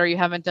merch yet, or you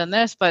haven't done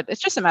this, but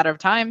it's just a matter of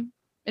time.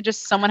 It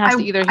just, someone has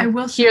to either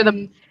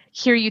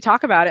hear you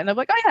talk about it and they're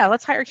like, oh yeah,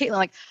 let's hire Caitlin.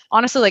 Like,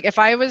 honestly, like if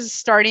I was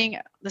starting,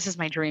 this is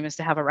my dream, is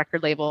to have a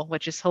record label,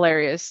 which is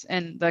hilarious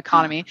in the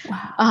economy.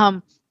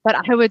 Wow. But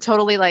I would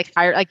totally like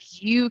hire, like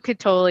you could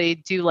totally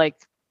do like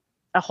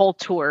a whole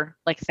tour,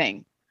 like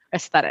thing,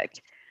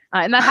 aesthetic.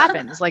 And that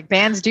happens. Like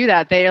bands do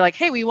that. They're like,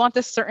 hey, we want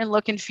this certain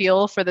look and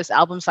feel for this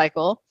album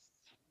cycle.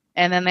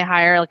 And then they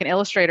hire like an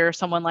illustrator or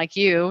someone like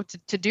you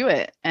to do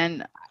it.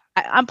 And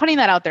I'm putting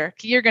that out there.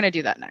 You're going to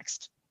do that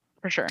next.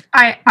 For sure.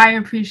 I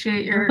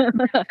appreciate your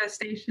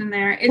manifestation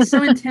there. It's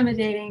so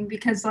intimidating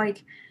because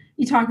like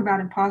you talk about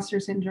imposter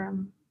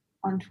syndrome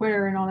on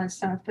Twitter and all that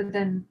stuff, but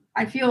then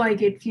I feel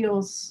like it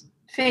feels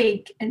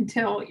fake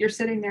until you're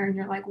sitting there and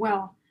you're like,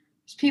 well,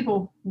 there's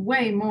people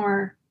way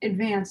more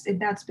advanced in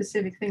that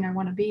specific thing I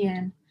want to be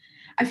in.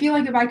 I feel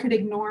like if I could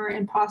ignore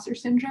imposter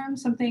syndrome,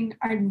 something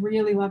I'd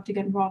really love to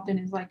get involved in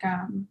is like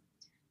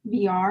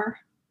VR.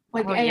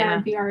 Like AR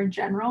and VR in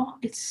general.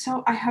 It's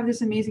so, I have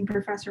this amazing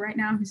professor right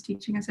now who's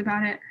teaching us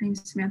about it. Her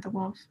name's Samantha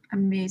Wolf.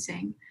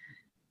 Amazing.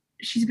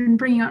 She's been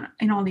bringing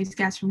in all these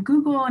guests from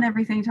Google and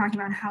everything, talking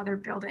about how they're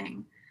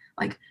building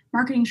like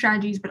marketing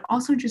strategies, but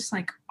also just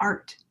like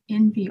art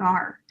in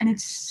VR. And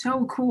it's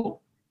so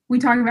cool. We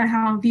talk about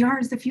how VR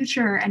is the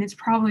future and it's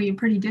probably a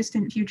pretty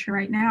distant future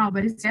right now,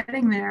 but it's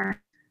getting there.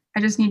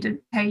 I just need to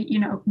pay,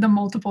 the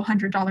multiple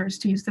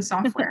 $100s to use the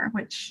software,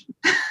 which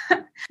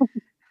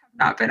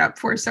not been up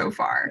for so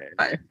far,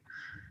 but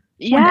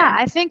yeah,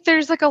 I think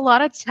there's like a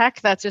lot of tech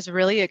that's just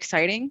really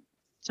exciting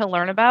to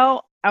learn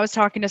about. I was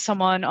talking to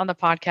someone on the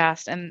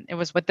podcast and it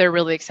was what they're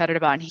really excited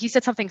about. And he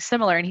said something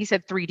similar and he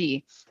said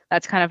 3D.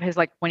 That's kind of his,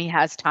 like when he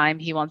has time,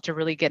 he wants to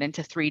really get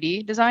into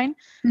 3D design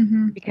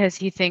because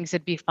he thinks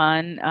it'd be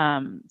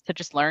fun to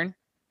just learn.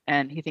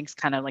 And he thinks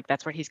kind of like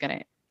that's what he's going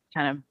to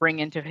kind of bring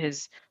into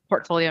his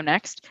portfolio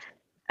next.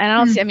 And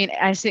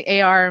I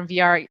see AR and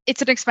VR,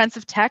 it's an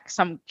expensive tech.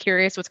 So I'm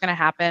curious what's going to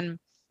happen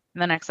in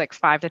the next like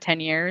 5 to 10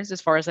 years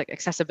as far as like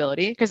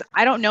accessibility. Because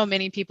I don't know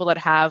many people that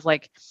have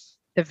like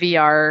the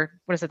VR,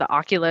 the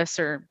Oculus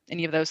or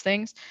any of those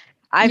things.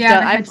 So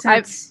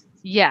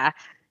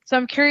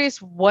I'm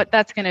curious what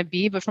that's going to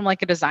be, but from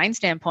like a design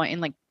standpoint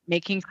and like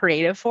making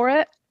creative for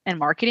it and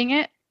marketing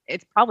it,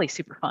 it's probably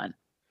super fun.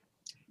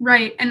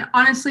 Right. And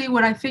honestly,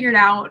 what I figured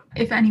out,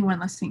 if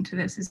anyone listening to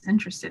this is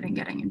interested in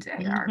getting into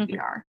AR,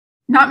 VR,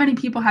 not many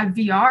people have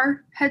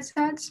VR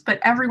headsets, but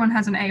everyone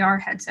has an AR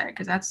headset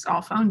because that's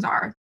all phones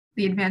are.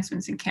 The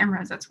advancements in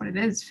cameras, that's what it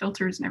is,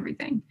 filters and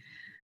everything.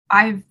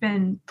 I've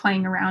been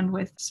playing around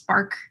with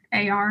Spark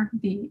AR,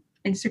 the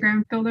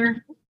Instagram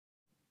builder.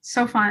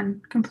 So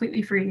fun,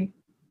 completely free.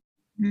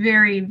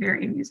 Very,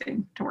 very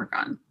amusing to work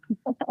on.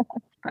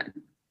 But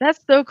That's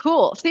so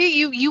cool. See,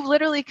 you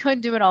literally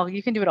could do it all.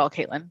 You can do it all,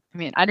 Caitlin. I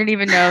mean, I didn't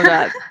even know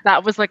that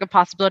that was like a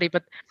possibility.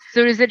 But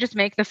so does it just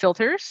make the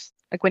filters?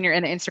 Like when you're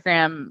in the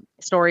Instagram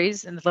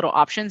stories and the little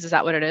options, is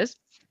that what it is?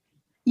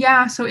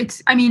 yeah, so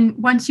I mean,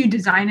 once you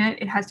design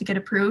it, it has to get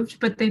approved,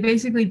 but they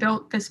basically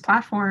built this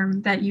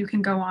platform that you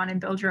can go on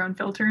and build your own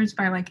filters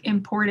by like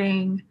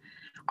importing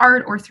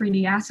art or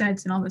 3D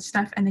assets and all this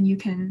stuff, and then you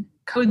can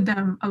code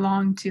them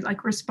along to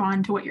like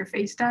respond to what your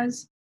face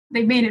does.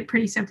 They've made it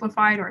pretty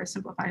simplified, or as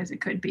simplified as it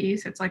could be.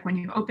 So it's like when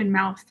you open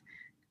mouth,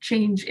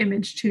 change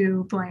image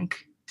to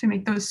blank to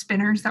make those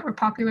spinners that were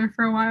popular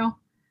for a while.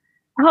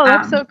 Oh,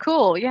 that's so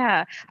cool.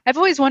 Yeah. I've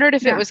always wondered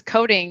if it Yeah. was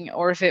coding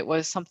or if it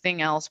was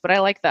something else, but I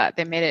like that.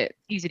 They made it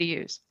easy to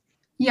use.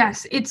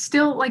 Yes, it's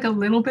still like a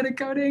little bit of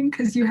coding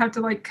because you have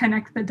to like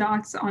connect the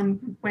dots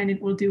on when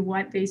it will do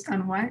what based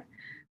on what. I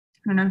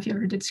don't know if you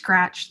ever did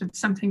Scratch. That's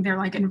something they're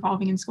like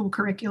involving in school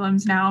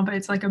curriculums now, but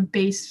it's like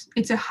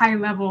it's a high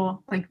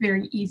level, like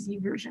very easy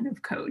version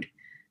of code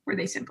where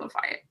they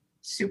simplify it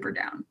super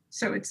down.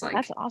 So it's like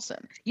That's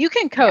awesome. You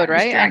can code, just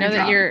right? I drag know and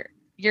that drop.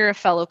 you're a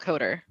fellow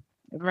coder.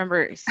 I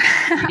remember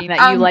reading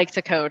that you like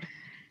to code.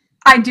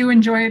 I do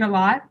enjoy it a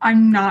lot.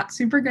 I'm not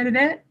super good at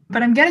it,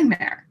 but I'm getting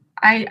there.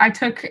 I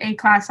took a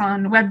class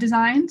on web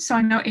design, so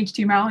I know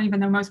HTML, even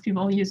though most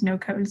people use no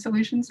code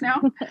solutions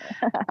now.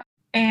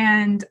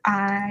 And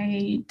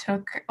I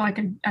took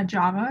like a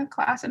Java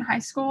class in high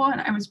school,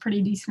 and I was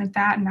pretty decent at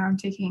that. And now I'm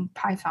taking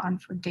Python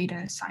for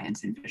data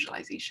science and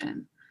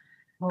visualization.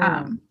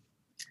 Do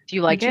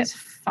you like which it? is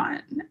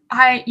fun.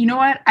 You know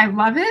what? I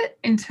love it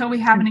until we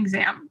have an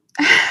exam.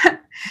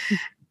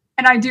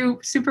 And I do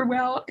super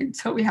well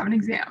until we have an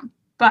exam.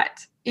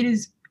 But it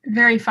is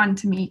very fun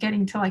to me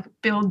getting to like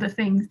build the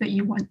things that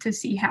you want to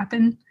see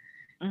happen,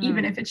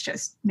 even if it's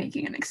just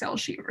making an Excel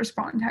sheet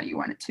respond how you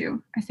want it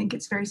to. I think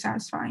it's very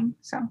satisfying.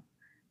 So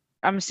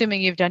I'm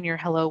assuming you've done your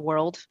Hello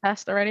World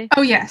test already?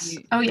 Oh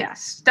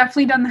yes.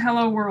 Definitely done the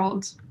Hello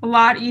World. A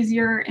lot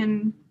easier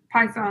in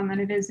Python than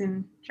it is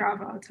in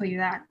Java, I'll tell you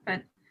that.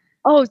 But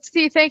Oh,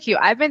 see, thank you.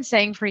 I've been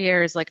saying for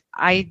years, like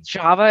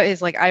Java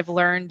is like I've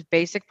learned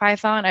basic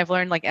Python. I've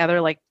learned like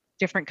other like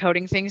different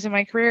coding things in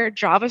my career.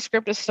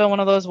 JavaScript is still one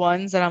of those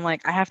ones that I'm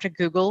like, I have to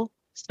Google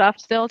stuff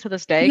still to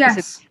this day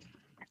because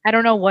I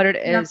don't know what it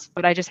is,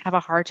 but I just have a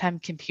hard time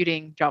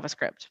computing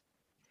JavaScript.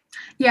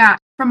 Yeah,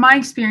 from my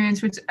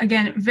experience, which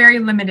again, very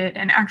limited,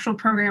 and actual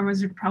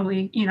programmers would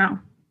probably,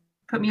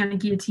 put me on a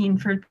guillotine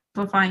for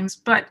simplifying.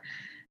 But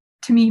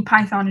to me,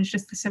 Python is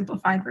just the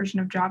simplified version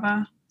of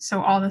Java. So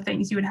all the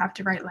things you would have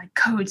to write, like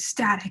code,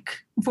 static,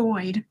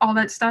 void, all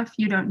that stuff,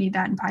 you don't need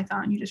that in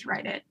Python. You just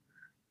write it.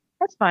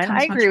 That's fine.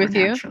 I agree with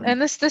you. And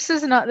this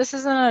isn't a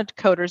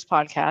coders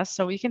podcast,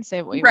 so we can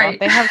say what we want.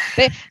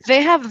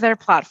 They have their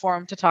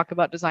platform to talk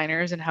about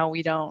designers and how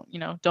we don't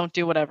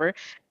do whatever.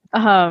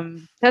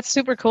 That's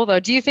super cool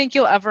though. Do you think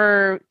you'll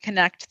ever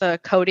connect the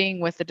coding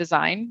with the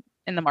design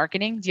and the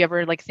marketing? Do you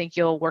ever think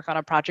you'll work on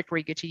a project where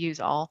you get to use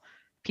all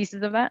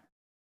pieces of that?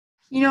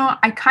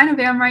 I kind of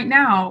am right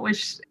now,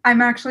 which I'm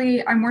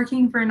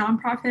working for a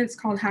nonprofit. It's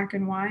called Hack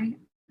and Why.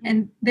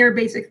 And their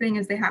basic thing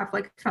is they have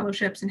like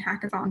fellowships and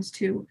hackathons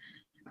to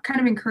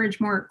kind of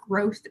encourage more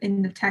growth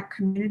in the tech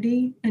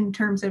community in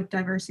terms of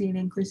diversity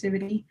and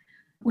inclusivity,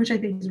 which I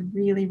think is a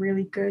really,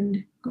 really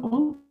good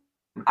goal.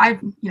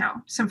 I've,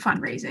 some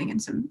fundraising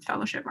and some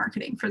fellowship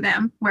marketing for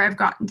them where I've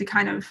gotten to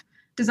kind of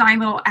design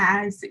little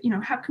ads that,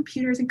 have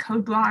computers and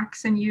code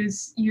blocks and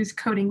use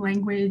coding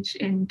language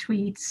in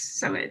tweets.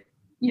 So it,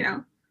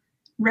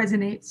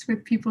 resonates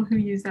with people who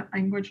use that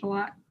language a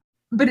lot.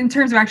 But in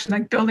terms of actually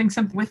like building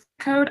something with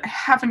code, I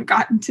haven't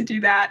gotten to do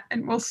that.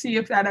 And we'll see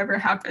if that ever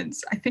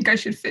happens. I think I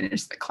should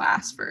finish the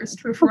class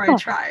first before I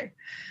try.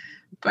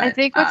 But I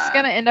think what's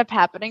going to end up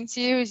happening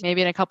to you is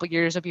maybe in a couple of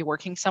years you'll be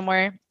working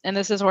somewhere. And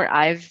this is where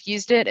I've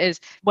used it is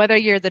whether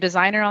you're the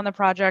designer on the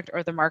project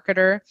or the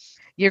marketer,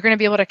 you're going to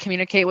be able to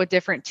communicate with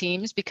different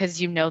teams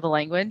because you know the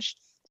language,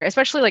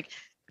 especially like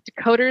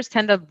coders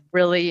tend to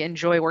really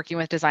enjoy working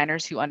with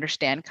designers who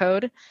understand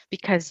code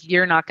because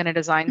you're not going to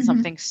design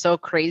something so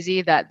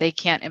crazy that they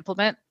can't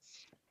implement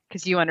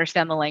because you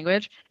understand the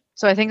language.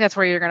 So I think that's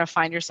where you're going to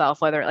find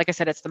yourself, whether, like I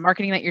said, it's the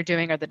marketing that you're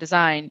doing or the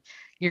design,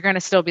 you're going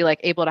to still be like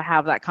able to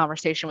have that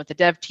conversation with the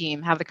dev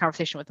team, have the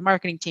conversation with the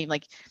marketing team.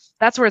 Like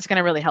that's where it's going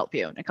to really help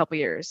you in a couple of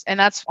years. And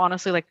that's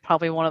honestly like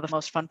probably one of the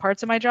most fun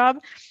parts of my job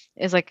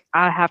is like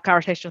I have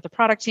conversations with the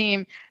product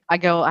team.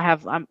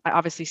 I'm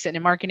obviously sitting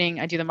in marketing.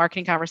 I do the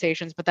marketing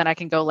conversations, but then I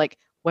can go like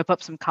whip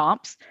up some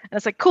comps. And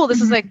it's like, cool,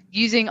 this is like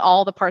using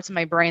all the parts of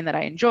my brain that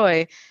I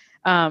enjoy.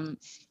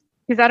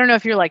 Because I don't know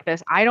if you're like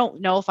this. I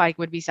don't know if I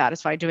would be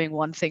satisfied doing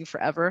one thing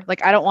forever.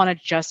 Like, I don't want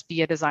to just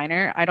be a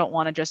designer. I don't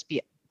want to just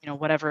be,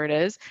 whatever it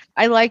is.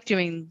 I like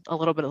doing a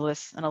little bit of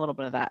this and a little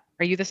bit of that.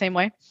 Are you the same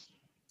way?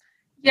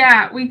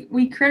 Yeah,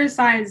 we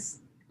criticize,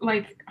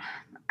 like,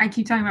 I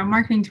keep talking about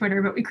marketing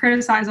Twitter, but we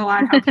criticize a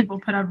lot how people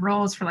put up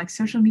roles for like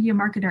social media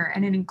marketer,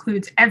 and it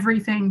includes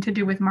everything to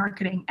do with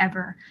marketing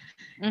ever.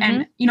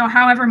 And,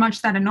 however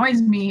much that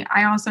annoys me,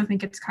 I also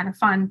think it's kind of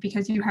fun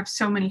because you have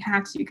so many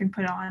hats you can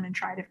put on and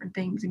try different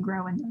things and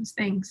grow in those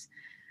things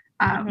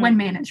when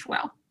managed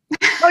well.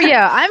 Oh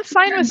yeah, I'm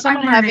fine with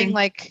someone having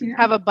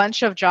have a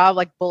bunch of job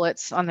like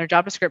bullets on their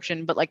job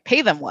description, but like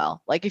pay them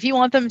well. Like if you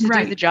want them to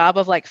do the job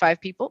of like 5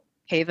 people,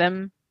 pay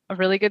them a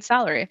really good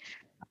salary.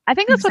 I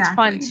think that's what's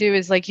fun too,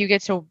 is like you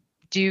get to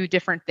do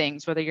different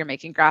things, whether you're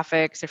making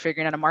graphics or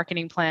figuring out a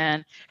marketing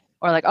plan,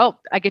 or like, oh,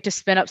 I get to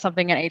spin up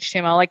something in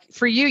HTML. Like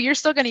for you, you're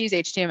still going to use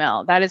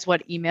HTML. That is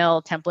what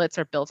email templates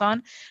are built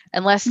on,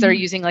 unless they're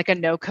using like a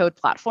no code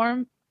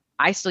platform.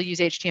 I still use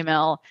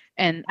HTML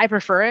and I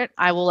prefer it.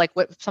 I will like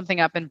whip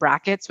something up in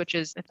Brackets, which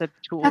is it's a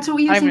tool. That's what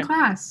we use in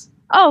class.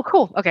 Oh,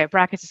 cool. Okay.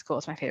 Brackets is cool.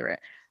 It's my favorite.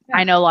 Yeah.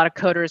 I know a lot of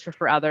coders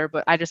prefer other,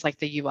 but I just like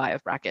the UI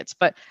of Brackets.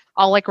 But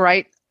I'll like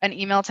write an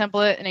email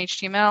template in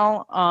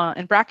HTML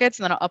in Brackets,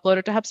 and then I'll upload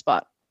it to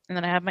HubSpot, and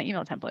then I have my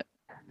email template.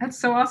 That's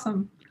so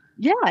awesome.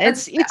 Yeah, I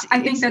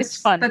think that's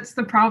fun. That's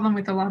the problem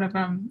with a lot of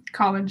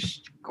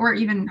college or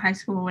even high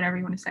school, whatever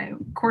you want to say,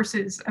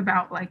 courses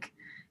about like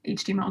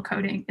HTML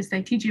coding, is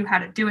they teach you how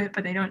to do it,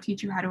 but they don't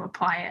teach you how to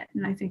apply it.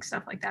 And I think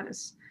stuff like that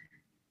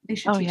they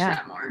should teach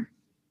that more.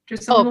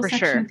 Just a little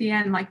section at the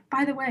end, like,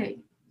 by the way,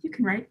 you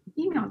can write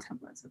email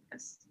templates with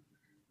this.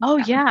 Oh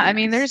yeah. I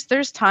mean,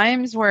 there's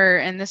times where,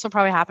 and this will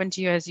probably happen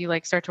to you as you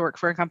like start to work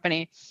for a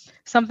company,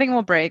 something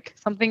will break,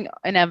 something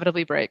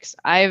inevitably breaks.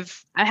 I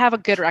have a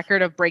good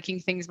record of breaking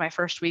things my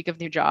first week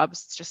of new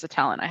jobs. It's just a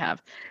talent I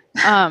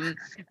have.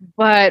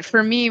 But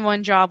for me,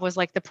 one job was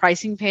like the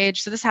pricing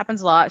page. So this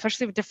happens a lot,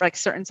 especially with different, like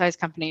certain size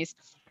companies,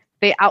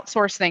 they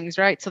outsource things,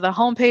 right? So the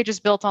homepage is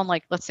built on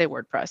like, let's say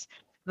WordPress.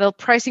 The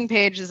pricing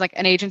page is like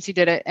an agency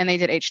did it and they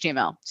did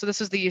HTML. So this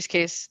was the use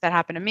case that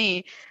happened to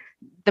me.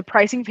 The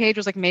pricing page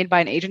was like made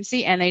by an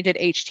agency and they did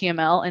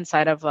HTML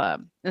inside of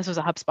this was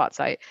a HubSpot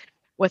site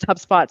with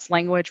HubSpot's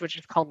language, which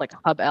is called like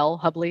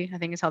Hubly, I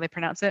think is how they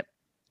pronounce it.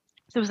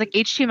 So it was like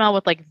HTML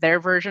with like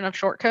their version of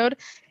shortcode,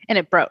 and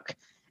it broke.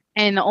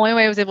 And the only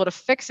way I was able to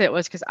fix it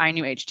was because I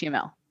knew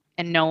HTML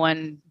and no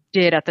one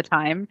did at the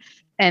time.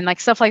 And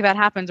like stuff like that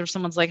happens where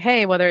someone's like,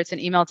 hey, whether it's an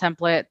email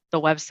template, the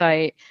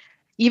website,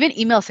 even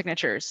email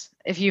signatures.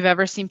 If you've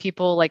ever seen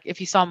people, like if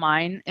you saw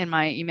mine in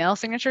my email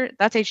signature,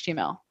 that's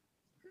HTML.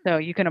 So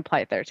you can apply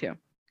it there too.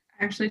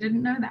 I actually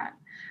didn't know that.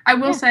 I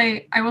will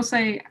say,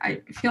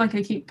 I feel like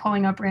I keep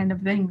pulling up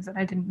random things that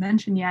I didn't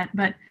mention yet,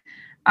 but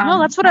no,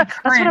 that's what a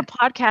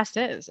podcast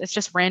is. It's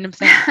just random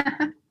things.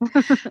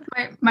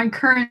 my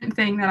current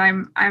thing that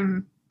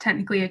I'm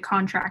technically a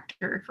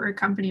contractor for a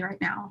company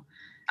right now.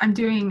 I'm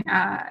doing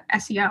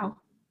SEO,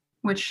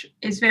 which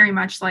is very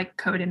much like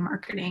code and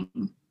marketing.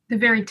 The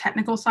very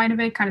technical side of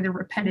it, kind of the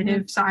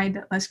repetitive side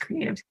that less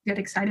creatives get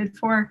excited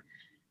for.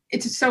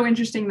 It's so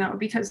interesting though,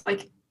 because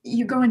like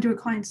you go into a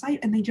client site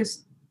and they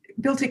just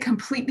built it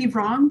completely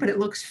wrong, but it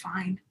looks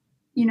fine,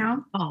 you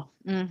know? Oh,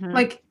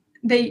 like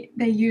they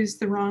use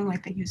the wrong,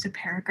 like they used a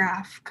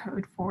paragraph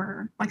code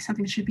for like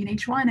something that should be an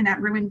H1, and that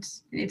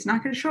ruins, it's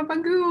not going to show up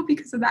on Google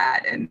because of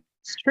that. And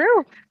it's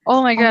true.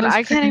 Oh my God.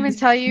 I can't even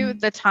tell you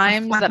the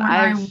times that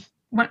I've.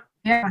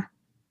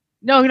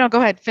 No,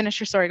 go ahead. Finish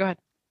your story. Go ahead.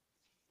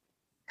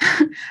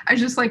 I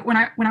was just like, when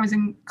I was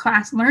in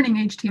class learning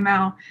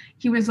HTML,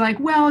 he was like,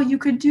 well, you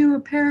could do a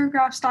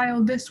paragraph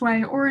style this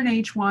way or an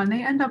H1.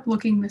 They end up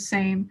looking the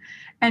same.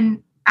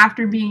 And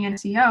after being an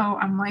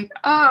SEO, I'm like,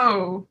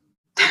 oh,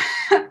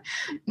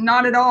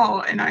 not at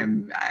all. And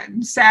I'm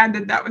sad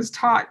that was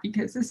taught,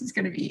 because this is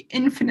going to be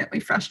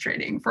infinitely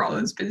frustrating for all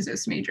those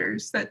business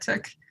majors that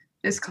took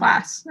this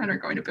class and are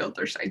going to build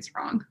their sites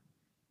wrong.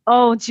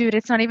 Oh, dude,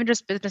 it's not even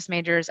just business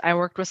majors. I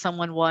worked with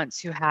someone once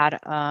who had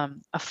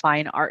a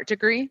fine art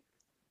degree.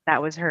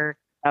 That was her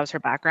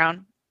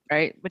background,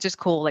 right? Which is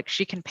cool. Like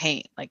she can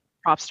paint, like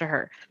props to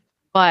her.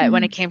 But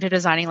when it came to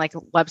designing like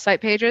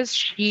website pages,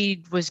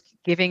 she was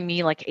giving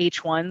me like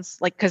H1s,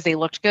 like because they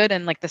looked good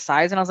and like the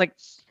size. And I was like,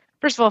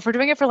 first of all, if we're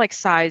doing it for like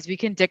size, we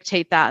can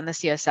dictate that in the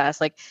CSS.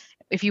 Like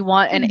if you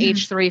want an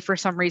H3 for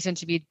some reason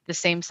to be the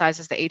same size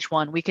as the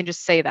H1, we can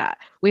just say that.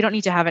 We don't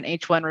need to have an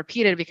H1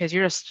 repeated because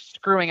you're just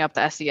screwing up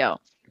the SEO.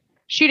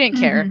 She didn't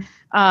care.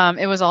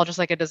 It was all just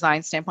like a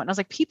design standpoint. And I was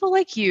like, people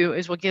like you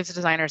is what gives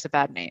designers a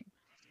bad name.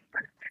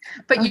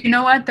 But you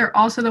know what? They're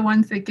also the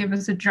ones that give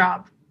us a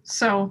job.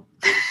 So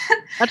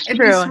that's at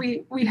true.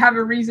 least we have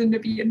a reason to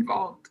be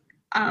involved.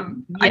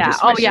 I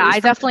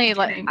definitely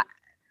like.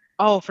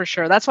 Oh, for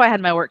sure. That's why I had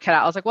my work cut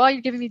out. I was like, well,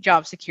 you're giving me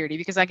job security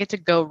because I get to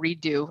go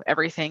redo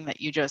everything that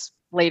you just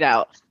laid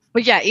out.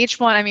 But yeah,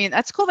 H1, I mean,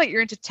 that's cool that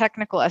you're into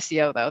technical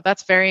SEO though.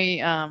 That's very,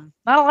 not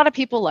a lot of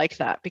people like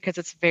that because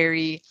it's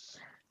very,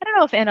 I don't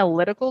know if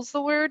analytical is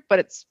the word, but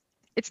it's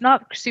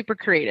not super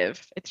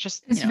creative. It's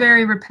just, it's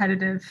very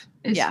repetitive.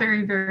 It's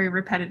very, very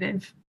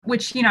repetitive,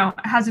 which,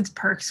 has its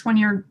perks when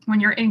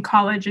you're in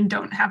college and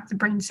don't have the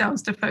brain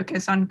cells to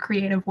focus on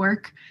creative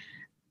work.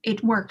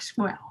 It works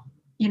well,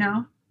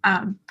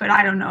 But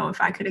I don't know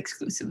if I could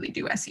exclusively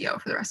do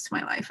SEO for the rest of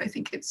my life. I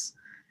think it's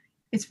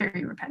it's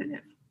very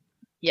repetitive.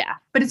 Yeah.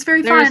 But it's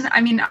very fun. I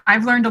mean,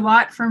 I've learned a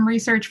lot from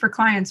research for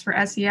clients for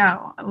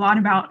SEO, a lot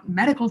about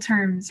medical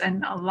terms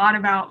and a lot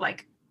about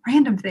like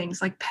random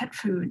things like pet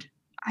food.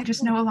 I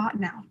just know a lot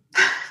now.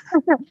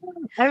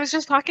 I was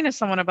just talking to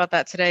someone about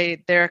that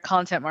today. They're a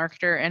content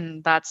marketer,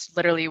 and that's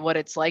literally what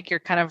it's like. You're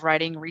kind of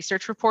writing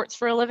research reports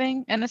for a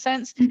living, in a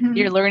sense. Mhm.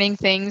 You're learning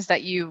things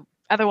that you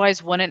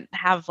otherwise wouldn't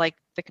have like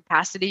the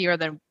capacity or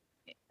the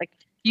like.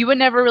 You would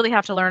never really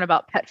have to learn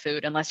about pet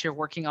food unless you're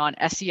working on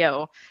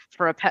SEO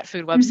for a pet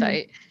food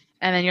website.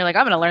 And then you're like,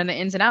 I'm going to learn the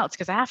ins and outs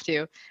because I have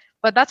to.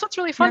 But that's what's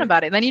really fun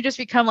about it. And then you just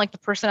become like the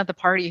person at the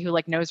party who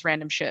like knows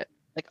random shit.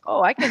 Like,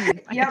 oh, I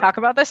can talk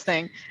about this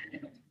thing.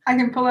 I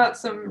can pull out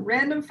some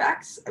random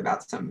facts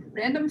about some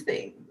random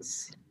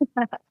things.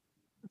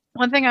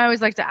 One thing I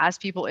always like to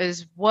ask people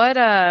is what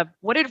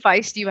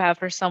advice do you have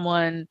for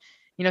someone,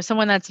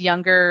 someone that's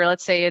younger,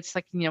 let's say it's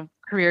like,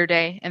 career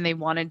day and they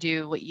want to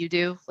do what you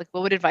do? Like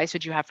what advice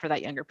would you have for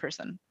that younger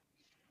person?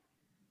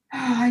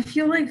 Oh, I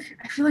feel like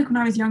when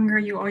I was younger,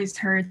 you always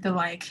heard the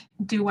like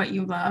do what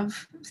you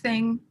love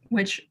thing,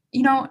 which,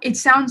 it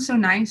sounds so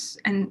nice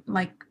and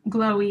like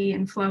glowy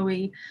and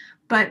flowy,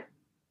 but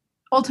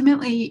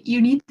ultimately you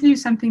need to do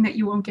something that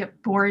you won't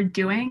get bored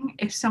doing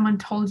if someone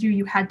told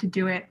you had to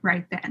do it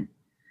right then.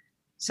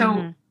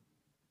 So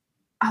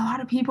a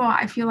lot of people,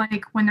 I feel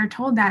like when they're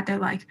told that, they're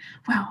like,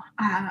 well,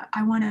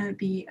 I want to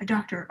be a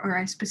doctor, or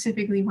I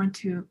specifically want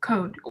to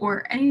code,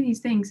 or any of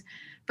these things.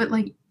 But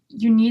like,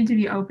 you need to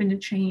be open to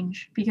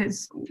change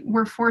because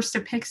we're forced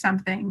to pick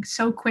something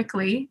so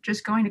quickly,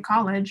 just going to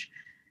college,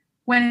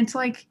 when it's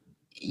like,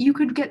 you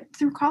could get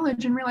through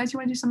college and realize you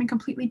want to do something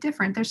completely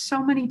different. There's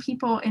so many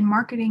people in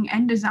marketing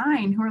and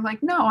design who are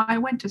like, no, I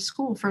went to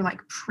school for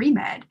like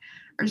pre-med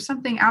or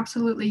something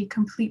absolutely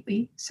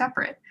completely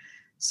separate.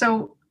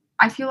 So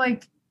I feel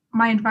like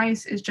my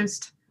advice is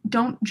just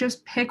don't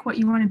just pick what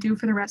you want to do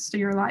for the rest of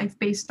your life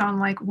based on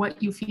like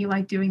what you feel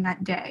like doing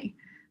that day.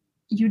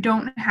 You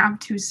don't have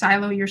to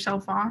silo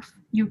yourself off.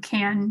 You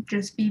can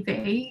just be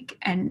vague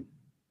and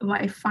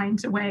life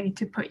finds a way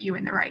to put you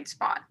in the right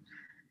spot.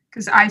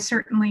 Because I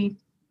certainly,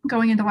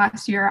 going into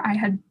last year, I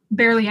had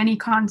barely any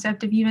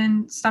concept of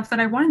even stuff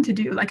that I wanted to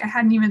do. Like I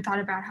hadn't even thought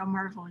about how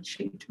Marvel had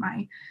shaped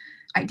my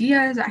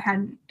ideas. I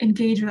hadn't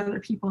engaged with other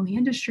people in the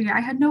industry. I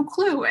had no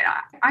clue. And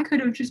I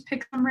could have just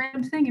picked some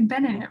random thing and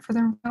been in it for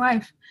the rest of my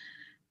life.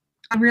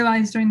 I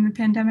realized during the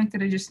pandemic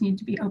that I just need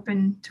to be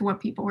open to what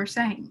people were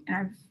saying. And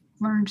I've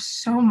learned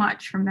so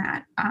much from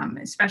that,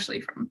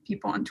 especially from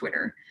people on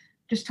Twitter,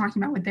 just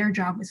talking about what their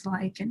job was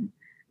like and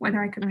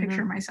whether I could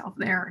picture myself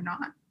there or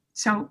not.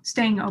 So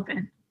staying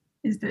open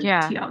is the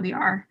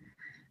TLDR.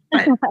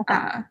 But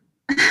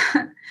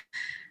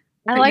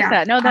I like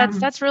that. No,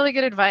 that's really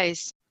good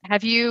advice.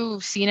 Have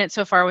you seen it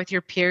so far with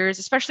your peers,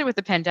 especially with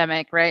the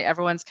pandemic, right?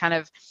 Everyone's kind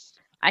of,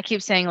 I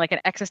keep saying like an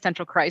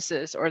existential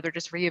crisis, or they're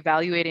just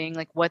reevaluating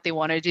like what they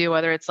want to do,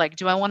 whether it's like,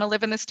 do I want to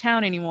live in this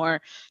town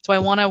anymore? Do I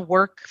want to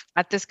work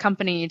at this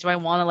company? Do I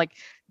want to like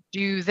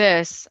do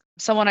this?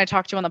 Someone I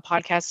talked to on the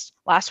podcast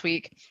last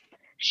week,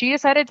 she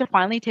decided to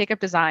finally take up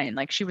design.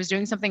 Like she was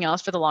doing something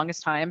else for the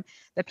longest time.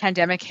 The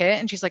pandemic hit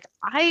and she's like,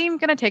 I'm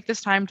going to take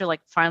this time to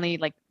like finally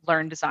like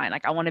learn design.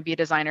 Like I want to be a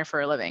designer for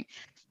a living.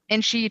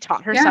 And she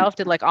taught herself,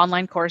 did like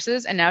online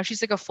courses. And now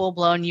she's like a full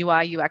blown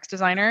UI UX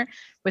designer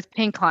with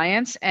paying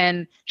clients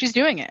and she's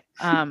doing it,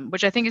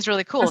 which I think is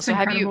really cool. That's so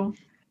incredible.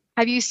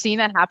 have you seen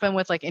that happen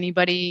with like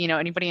anybody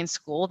in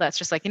school that's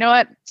just like, you know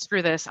what,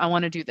 screw this. I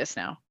want to do this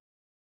now.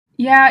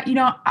 Yeah,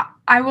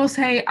 I will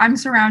say I'm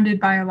surrounded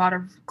by a lot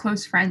of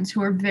close friends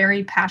who are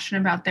very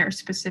passionate about their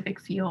specific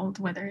field,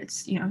 whether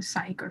it's,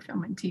 psych or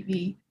film and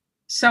TV.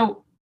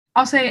 So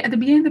I'll say at the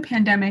beginning of the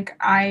pandemic,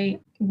 I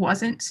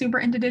wasn't super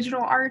into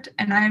digital art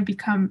and I have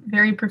become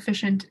very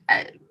proficient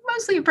at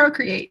mostly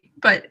Procreate,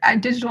 but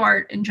at digital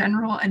art in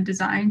general and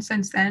design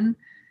since then.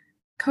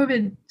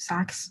 COVID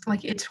sucks.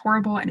 Like it's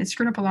horrible and it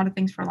screwed up a lot of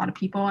things for a lot of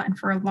people. And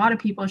for a lot of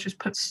people, it's just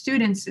put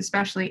students,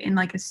 especially in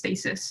like a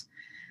stasis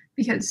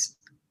because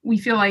we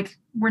feel like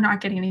we're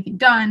not getting anything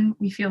done.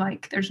 We feel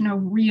like there's no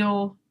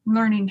real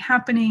learning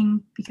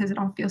happening because it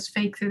all feels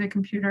fake through the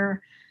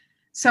computer.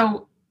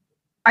 So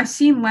I've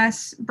seen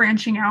less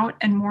branching out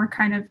and more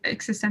kind of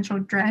existential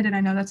dread. And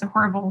I know that's a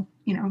horrible,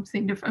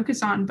 thing to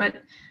focus on.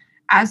 But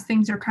as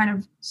things are kind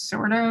of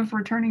sort of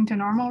returning to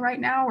normal right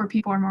now, where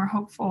people are more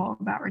hopeful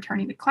about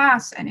returning to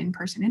class and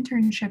in-person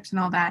internships and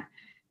all that,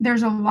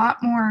 there's a lot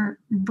more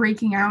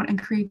breaking out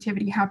and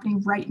creativity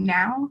happening right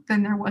now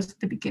than there was at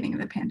the beginning of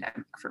the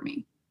pandemic for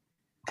me.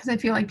 Because I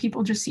feel like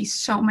people just see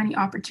so many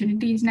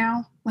opportunities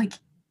now, like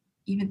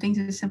even things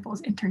as simple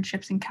as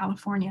internships in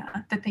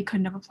California that they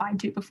couldn't have applied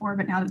to before,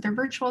 but now that they're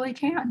virtual, they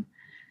can.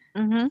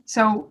 Mm-hmm.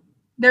 So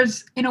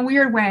there's, in a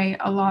weird way,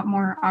 a lot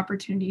more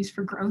opportunities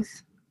for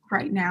growth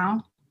right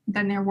now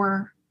than there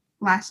were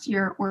last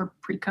year or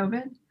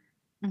pre-COVID,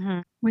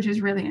 which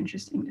is really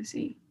interesting to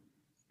see.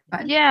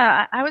 But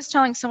Yeah, I was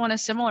telling someone a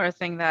similar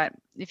thing that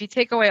if you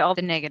take away all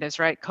the negatives,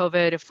 right?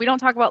 COVID, if we don't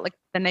talk about like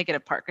the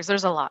negative part, because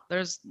there's a lot,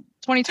 there's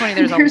 2020,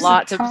 there's a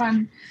lot to,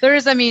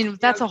 I mean,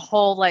 that's a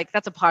whole, like,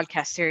 that's a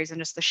podcast series and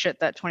just the shit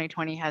that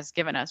 2020 has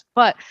given us.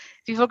 But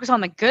if you focus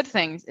on the good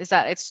things, is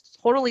that it's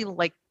totally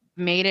like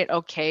made it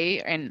okay.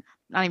 And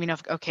I don't even know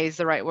if okay is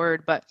the right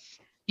word, but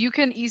you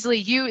can easily,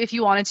 if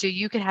you wanted to,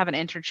 you could have an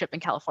internship in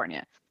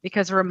California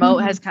because remote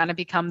has kind of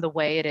become the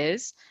way it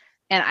is.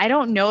 And I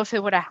don't know if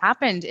it would have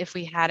happened if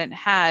we hadn't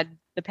had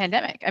the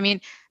pandemic. I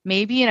mean,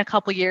 maybe in a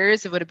couple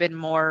years it would have been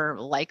more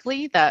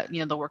likely that,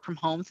 the work from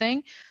home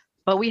thing.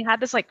 But we had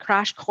this like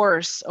crash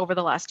course over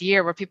the last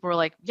year where people were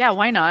like, yeah,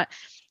 why not?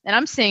 And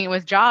I'm seeing it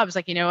with jobs,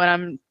 like,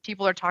 when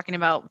people are talking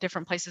about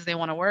different places they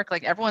want to work,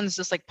 like everyone's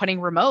just like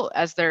putting remote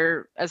as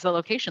the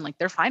location. Like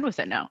they're fine with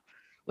it now,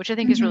 which I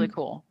think is really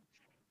cool.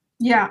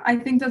 Yeah, I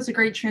think that's a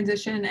great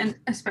transition, and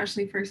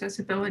especially for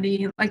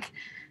accessibility. Like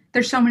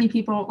there's so many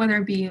people, whether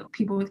it be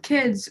people with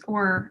kids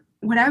or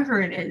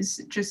whatever it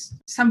is,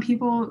 just some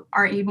people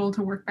are able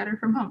to work better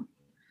from home.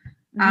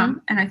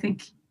 And I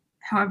think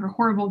however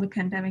horrible the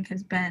pandemic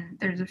has been,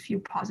 there's a few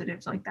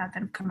positives like that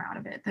have come out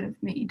of it that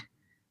have made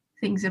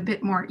things a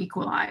bit more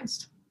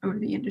equalized over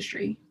the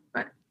industry.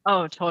 But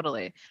oh,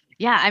 totally.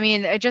 Yeah, I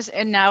mean,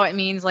 and now it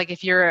means like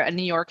if you're a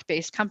New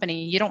York-based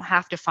company, you don't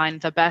have to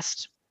find the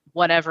best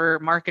whatever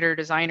marketer,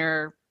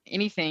 designer,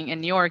 anything in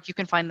New York. You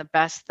can find the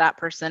best that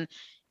person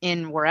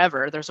in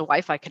wherever there's a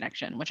Wi-Fi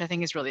connection, which I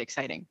think is really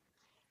exciting.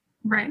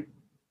 Right.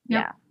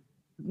 Yep. Yeah.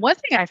 One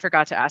thing I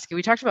forgot to ask you,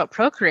 we talked about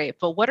Procreate,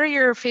 but what are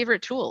your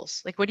favorite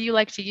tools? Like, what do you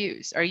like to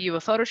use? Are you a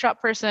Photoshop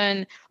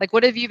person? Like,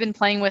 what have you been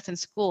playing with in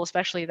school,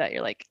 especially that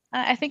you're like,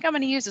 I think I'm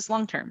going to use this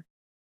long-term?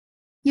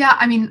 Yeah,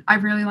 I mean, I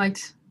really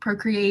liked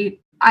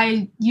Procreate.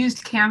 I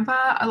used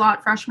Canva a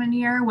lot freshman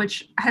year,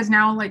 which has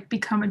now like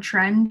become a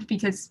trend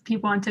because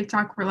people on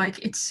TikTok were like,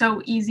 it's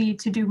so easy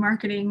to do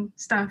marketing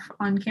stuff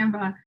on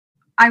Canva.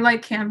 I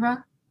like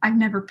Canva. I've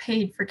never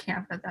paid for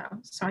Canva though,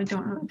 so I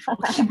don't know the full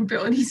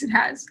capabilities it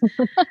has.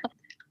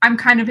 I'm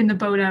kind of in the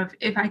boat of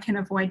if I can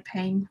avoid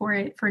paying for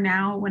it for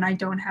now when I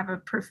don't have a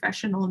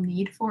professional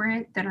need for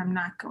it, then I'm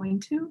not going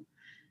to.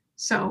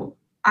 So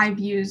I've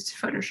used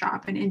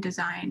Photoshop and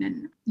InDesign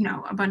and,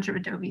 a bunch of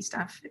Adobe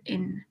stuff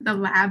in the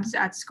labs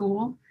at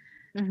school.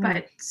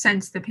 But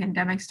since the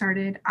pandemic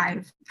started,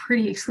 I've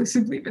pretty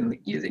exclusively been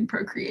using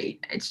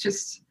Procreate. It's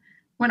just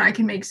when I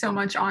can make so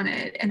much on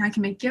it, and I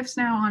can make GIFs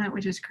now on it,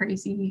 which is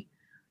crazy.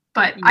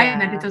 But I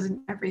admit it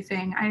doesn't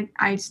everything.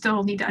 I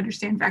still need to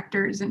understand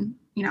vectors and,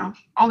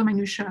 all the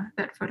minutia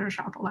that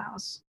Photoshop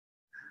allows.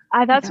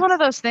 That's one of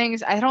those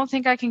things. I don't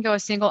think I can go a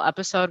single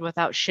episode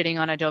without shitting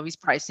on Adobe's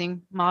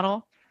pricing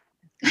model.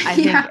 I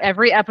think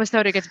every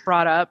episode it gets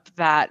brought up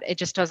that it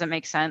just doesn't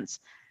make sense.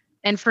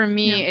 And for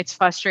me, it's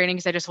frustrating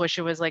because I just wish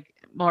it was like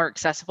more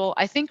accessible.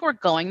 I think we're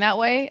going that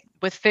way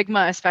with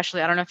Figma,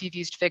 especially. I don't know if you've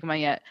used Figma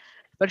yet,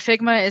 but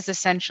Figma is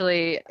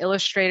essentially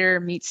Illustrator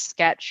meets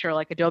Sketch or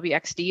like Adobe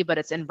XD, but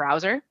it's in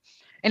browser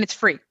and it's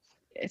free.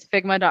 It's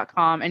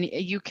figma.com and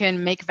you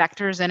can make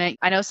vectors in it.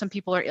 I know some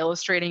people are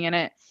illustrating in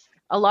it.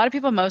 A lot of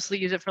people mostly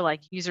use it for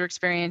like user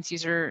experience,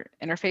 user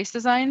interface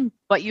design,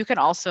 but you can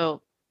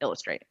also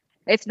illustrate.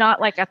 It's not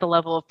like at the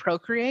level of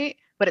Procreate,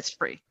 but it's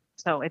free.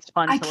 So it's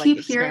fun to like keep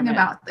hearing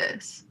about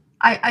this.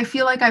 I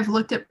feel like I've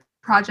looked at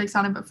projects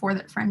on it before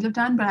that friends have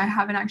done, but I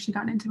haven't actually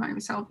gotten into mine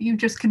myself. You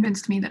just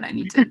convinced me that I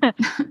need to.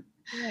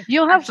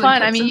 You'll have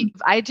fun. I mean,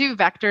 I do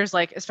vectors,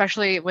 like,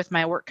 especially with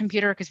my work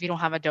computer, because we don't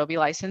have Adobe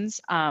license.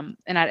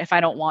 If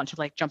I don't want to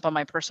like jump on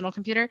my personal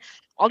computer,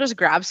 I'll just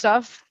grab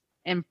stuff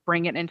and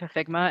bring it into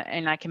Figma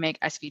and I can make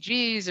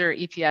SVGs or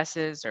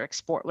EPSs or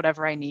export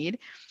whatever I need.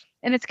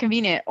 And it's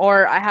convenient.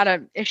 Or I had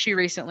an issue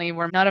recently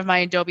where none of my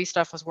Adobe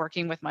stuff was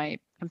working with my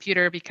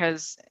computer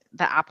because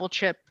the Apple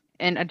chip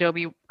and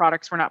Adobe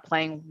products were not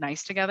playing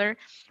nice together.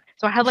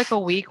 So I had like a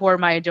week where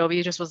my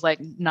Adobe just was like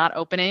not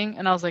opening.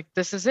 And I was like,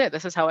 this is it.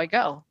 This is how I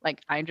go.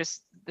 Like,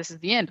 this is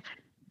the end.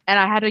 And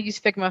I had to use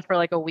Figma for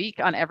like a week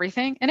on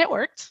everything and it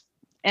worked.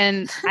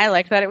 And I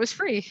liked that it was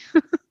free.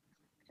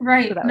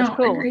 Right. So no,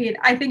 cool. Agreed.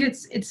 I think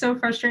it's so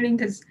frustrating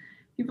because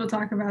people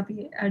talk about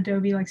the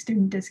Adobe like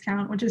student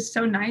discount, which is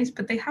so nice,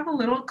 but they have a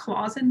little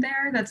clause in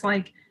there that's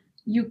like,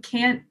 you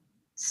can't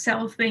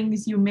sell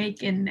things you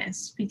make in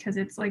this because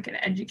it's like an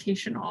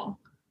educational.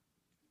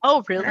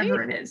 Oh, really?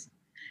 Whatever it is.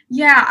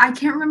 Yeah, I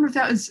can't remember if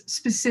that was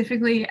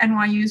specifically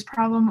NYU's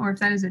problem or if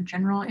that is a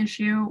general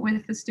issue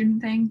with the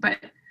student thing, but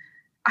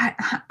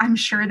I'm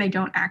sure they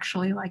don't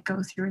actually like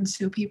go through and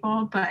sue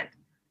people, but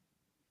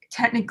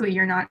technically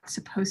you're not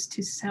supposed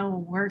to sell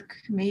work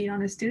made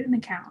on a student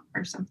account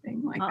or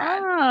something like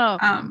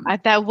that.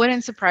 That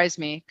wouldn't surprise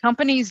me.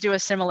 Companies do a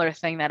similar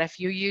thing that if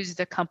you use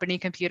the company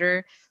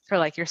computer for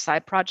like your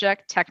side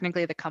project,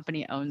 technically the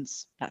company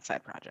owns that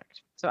side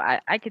project. So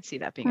I could see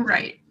that being a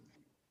right.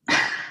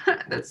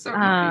 That's so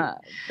funny.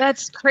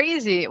 That's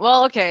crazy.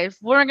 Well, okay,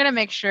 we're gonna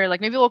make sure, like,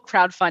 maybe we'll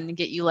crowdfund and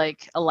get you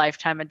like a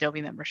lifetime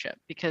Adobe membership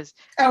because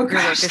your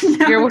work is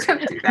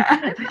too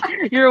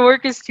good. Your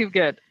work is too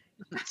good.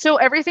 So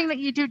everything that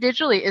you do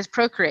digitally is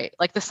Procreate.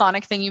 Like the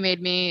Sonic thing you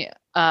made me,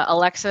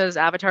 Alexa's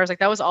avatars, like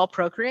that was all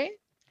Procreate?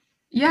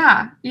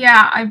 Yeah,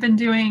 I've been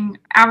doing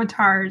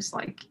avatars,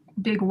 like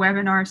big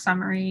webinar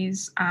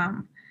summaries.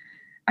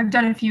 I've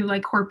done a few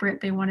like corporate,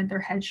 they wanted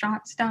their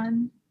headshots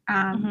done,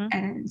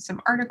 and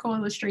some article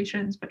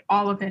illustrations, but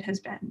all of it has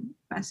been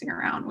messing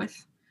around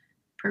with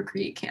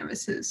Procreate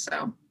canvases.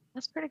 So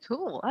that's pretty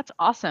cool. That's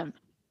awesome.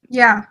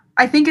 Yeah,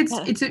 I think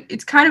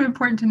it's kind of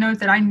important to note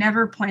that I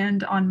never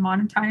planned on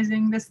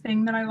monetizing this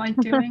thing that I like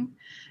doing.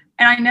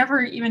 And I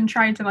never even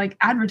tried to like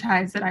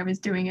advertise that I was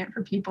doing it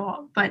for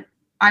people, but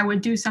I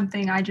would do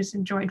something I just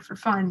enjoyed for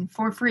fun,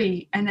 for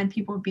free. And then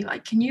people would be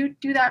like, "Can you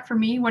do that for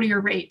me? What are your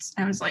rates?"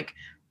 And I was like,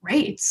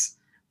 "Rates?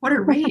 What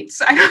are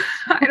rates?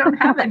 I don't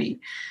have any."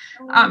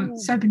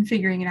 So I've been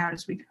figuring it out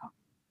as we go.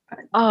 But.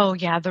 Oh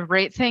yeah, the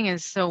rate thing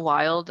is so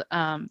wild.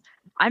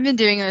 I've been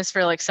doing this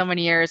for like so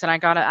many years, and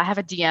I have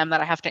a DM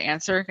that I have to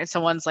answer, and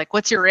someone's like,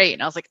 "What's your rate?"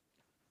 And I was like,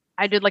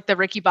 I did like the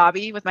Ricky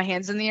Bobby with my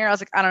hands in the air. I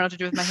was like, I don't know what to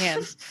do with my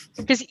hands.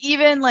 Because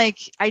even like,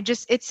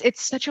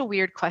 it's such a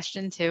weird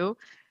question too.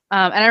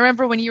 And I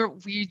remember when you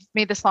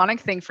made the Sonic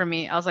thing for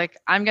me, I was like,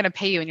 I'm going to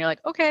pay you. And you're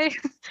like, okay.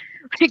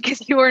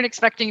 Because you weren't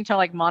expecting to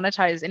like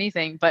monetize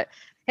anything. But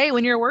hey,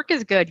 when your work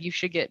is good, you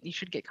should get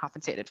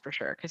compensated for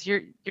sure. Because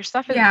your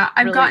stuff is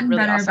I've gotten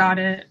really better awesome. about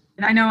it.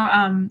 And I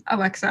know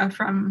Alexa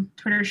from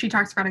Twitter, she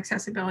talks about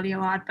accessibility a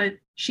lot, but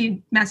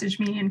she messaged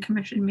me and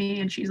commissioned me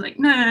and she's like,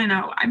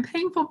 no, I'm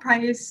paying full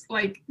price.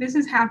 Like this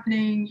is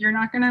happening. You're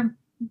not going to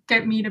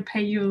get me to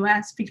pay you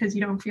less because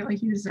you don't feel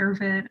like you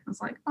deserve it. I was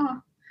like,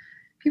 oh,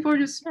 people are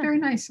just very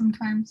nice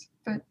sometimes.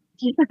 But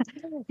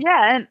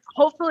yeah, and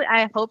hopefully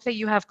I hope that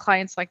you have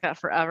clients like that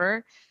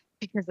forever,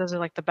 because those are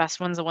like the best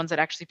ones, the ones that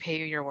actually pay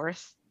you your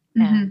worth.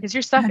 Because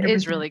your stuff 100%.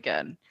 Is really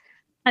good.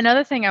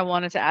 Another thing I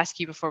wanted to ask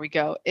you before we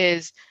go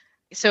is,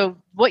 so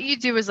what you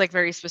do is like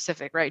very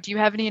specific, right? Do you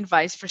have any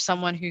advice for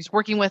someone who's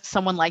working with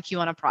someone like you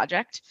on a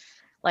project?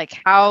 Like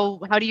how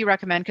do you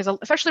recommend, because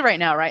especially right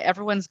now, right,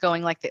 everyone's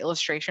going like the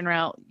illustration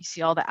route. You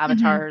see all the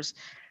avatars,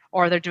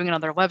 or they're doing it on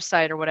their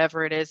website or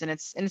whatever it is, and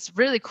it's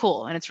really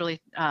cool and it's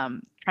really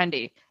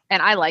trendy,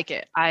 and I like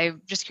it.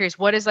 I'm just curious,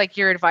 what is like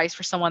your advice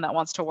for someone that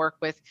wants to work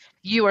with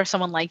you or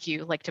someone like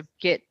you, like to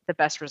get the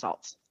best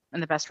results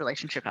and the best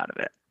relationship out of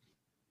it?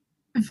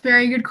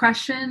 Very good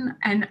question.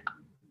 And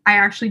I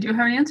actually do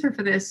have an answer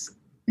for this.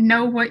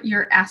 Know what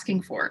you're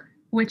asking for,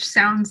 which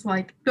sounds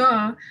like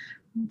duh,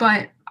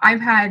 but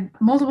I've had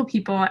multiple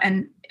people,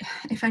 and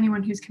if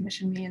anyone who's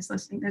commissioned me is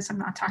listening to this, I'm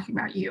not talking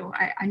about you.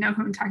 I know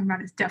who I'm talking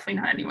about. It's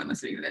definitely not anyone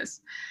listening to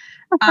this.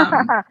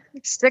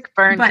 Stick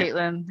burn,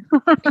 Caitlin.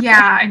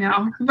 Yeah, I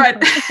know.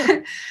 But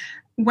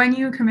when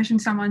you commission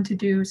someone to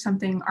do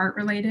something art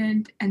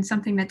related and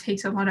something that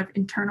takes a lot of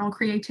internal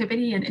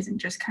creativity and isn't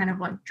just kind of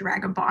like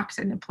drag a box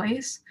into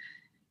place,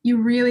 you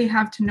really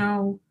have to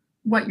know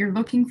what you're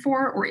looking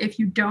for, or if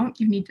you don't,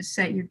 you need to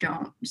say you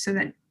don't, so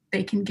that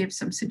they can give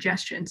some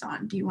suggestions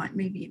on, do you want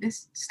maybe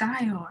this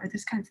style or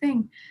this kind of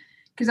thing?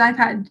 Because I've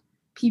had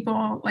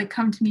people like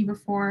come to me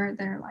before,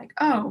 they're like,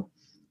 oh,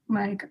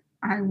 like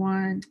I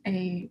want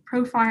a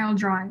profile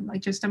drawing,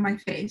 like just of my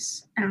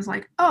face. And I was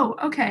like, oh,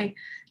 okay.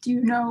 Do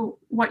you know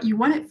what you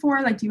want it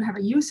for? Like, do you have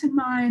a use in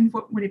mind?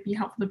 What would it be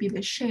helpful to be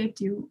this shape?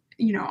 Do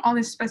you know, all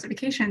these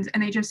specifications?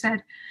 And they just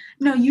said,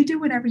 no, you do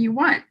whatever you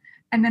want.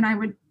 And then I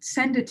would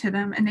send it to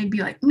them and they'd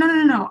be like,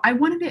 no, I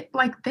wanted it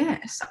like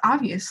this,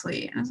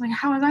 obviously. And I was like,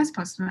 how was I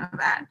supposed to know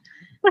that?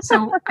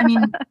 So, I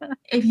mean,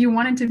 if you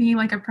want it to be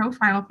like a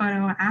profile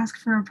photo, ask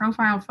for a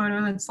profile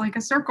photo that's like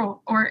a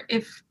circle, or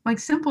if like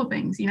simple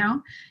things, you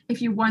know, if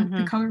you want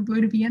the color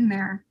blue to be in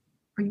there,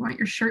 or you want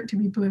your shirt to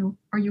be blue,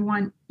 or you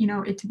want, you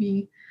know, it to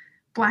be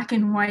black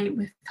and white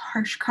with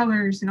harsh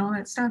colors and all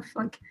that stuff,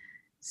 like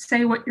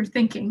say what you're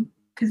thinking,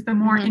 because the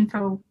more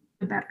info,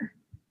 the better.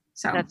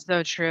 So that's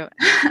so true.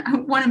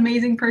 One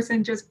amazing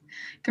person just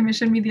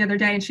commissioned me the other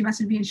day, and she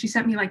messaged me and she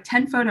sent me like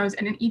 10 photos.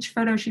 And in each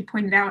photo, she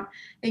pointed out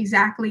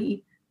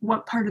exactly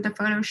what part of the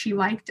photo she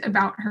liked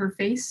about her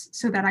face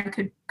so that I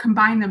could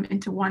combine them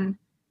into one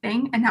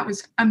thing. And that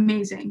was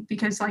amazing,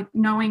 because like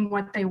knowing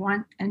what they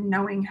want and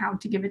knowing how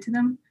to give it to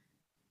them,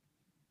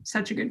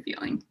 such a good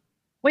feeling.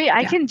 Wait,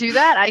 I can do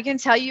that? I can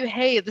tell you,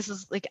 hey, this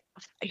is like,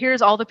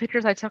 here's all the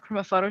pictures I took from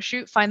a photo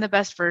shoot, find the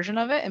best version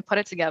of it and put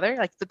it together.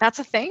 Like, that's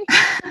a thing?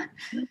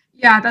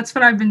 Yeah, that's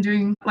what I've been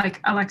doing.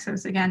 Like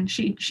Alexa's again,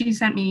 she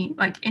sent me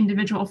like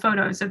individual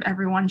photos of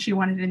everyone she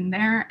wanted in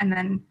there. And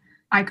then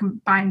I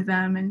combined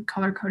them and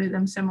color coded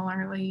them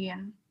similarly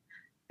and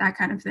that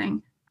kind of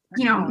thing.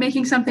 You know,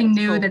 making something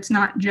new that's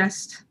not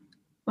just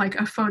like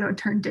a photo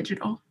turned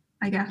digital,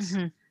 I guess.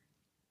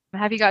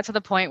 Have you got to the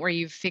point where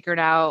you've figured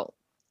out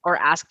or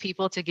ask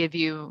people to give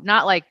you,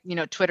 not like, you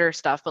know, Twitter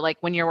stuff, but like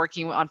when you're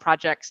working on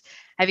projects,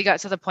 have you got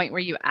to the point where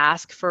you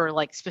ask for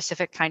like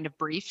specific kind of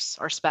briefs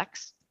or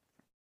specs?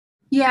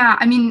 Yeah,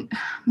 I mean,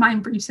 my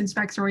briefs and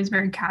specs are always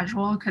very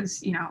casual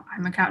because, you know,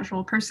 I'm a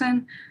casual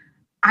person.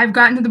 I've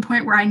gotten to the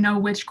point where I know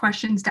which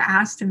questions to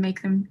ask to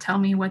make them tell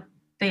me what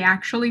they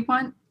actually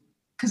want.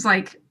 Because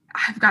like,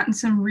 I've gotten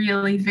some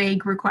really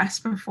vague requests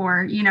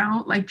before,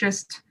 like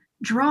just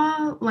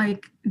draw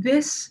like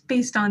this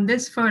based on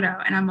this photo.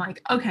 And I'm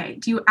like, okay,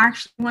 do you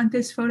actually want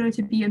this photo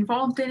to be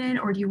involved in it?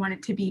 Or do you want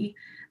it to be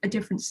a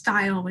different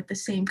style with the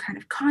same kind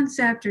of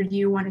concept? Or do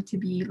you want it to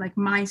be like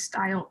my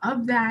style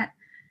of that?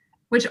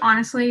 Which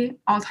honestly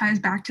all ties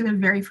back to the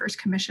very first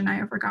commission I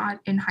ever got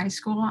in high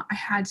school. I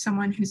had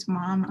someone whose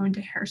mom owned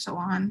a hair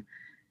salon.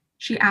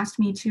 She asked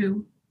me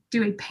to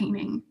do a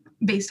painting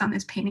based on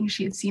this painting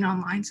she had seen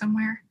online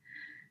somewhere.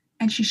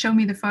 And she showed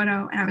me the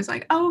photo and I was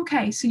like, oh,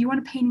 okay, so you want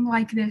a painting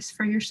like this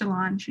for your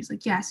salon? She's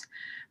like, yes.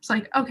 It's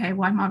like, okay,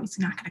 well, I'm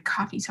obviously not going to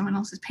copy someone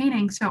else's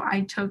painting. So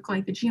I took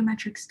like the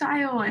geometric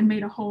style and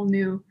made a whole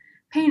new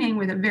painting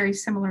with a very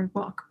similar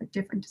look, but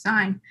different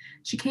design.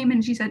 She came in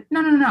and she said,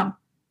 no.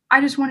 I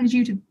just wanted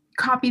you to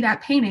copy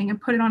that painting and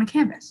put it on a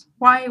canvas.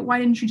 Why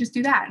didn't you just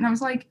do that? And I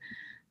was like,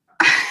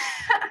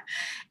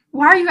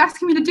 why are you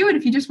asking me to do it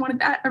if you just wanted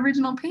that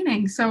original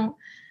painting? So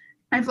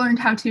I've learned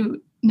how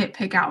to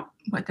nitpick out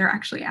what they're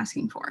actually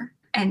asking for.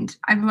 And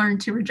I've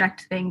learned to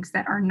reject things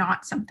that are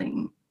not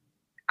something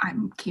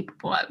I'm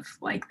capable of,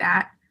 like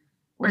that,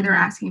 where they're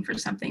asking for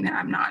something that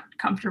I'm not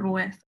comfortable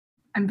with.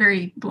 I'm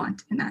very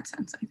blunt in that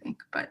sense, I think,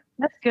 but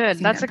that's good.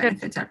 That's a good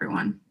benefits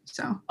everyone.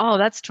 So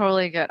that's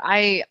totally good.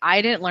 I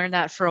didn't learn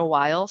that for a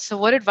while. So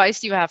what advice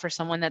do you have for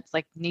someone that's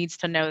like needs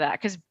to know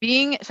that? Because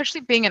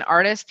especially being an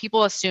artist,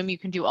 people assume you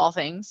can do all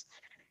things.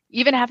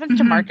 Even happens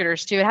to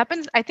marketers too.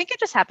 I think it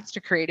just happens to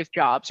creative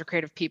jobs or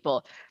creative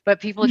people, but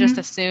people just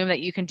assume that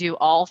you can do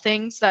all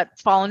things that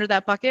fall under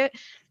that bucket.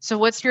 So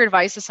what's your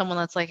advice to someone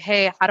that's like,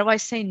 hey, how do I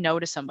say no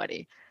to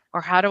somebody? Or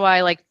how do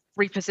I like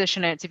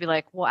reposition it to be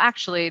like, well,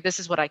 actually, this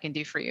is what I can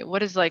do for you.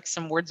 What is like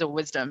some words of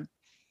wisdom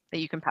that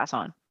you can pass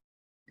on?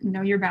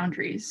 Know your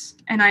boundaries.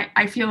 And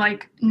I feel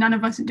like none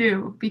of us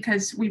do,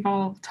 because we've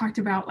all talked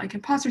about like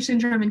imposter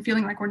syndrome and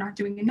feeling like we're not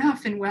doing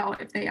enough. And well,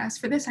 if they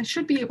ask for this, I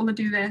should be able to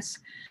do this.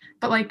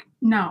 But like,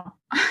 no,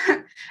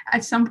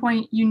 at some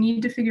point you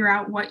need to figure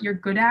out what you're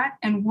good at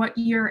and what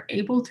you're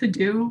able to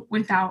do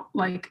without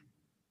like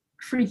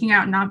freaking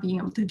out, not being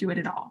able to do it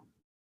at all.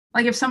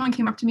 Like if someone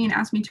came up to me and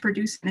asked me to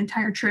produce an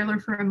entire trailer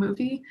for a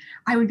movie,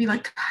 I would be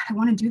like, God, I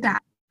want to do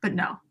that. But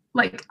no,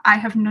 like I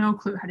have no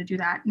clue how to do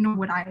that, nor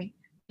would I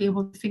be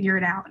able to figure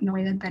it out in a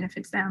way that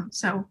benefits them.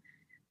 So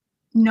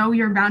know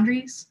your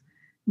boundaries,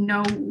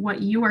 know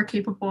what you are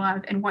capable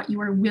of and what you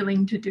are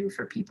willing to do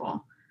for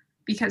people.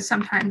 Because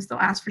sometimes they'll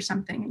ask for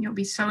something and you'll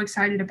be so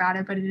excited about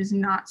it, but it is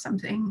not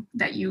something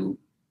that you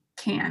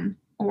can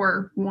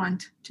or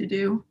want to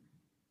do.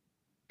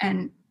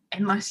 And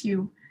unless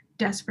you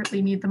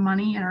desperately need the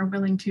money and are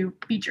willing to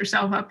beat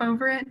yourself up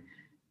over it,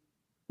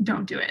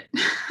 don't do it.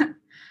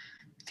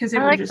 Because it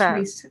will just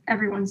waste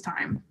everyone's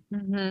time.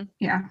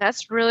 Yeah.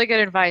 That's really good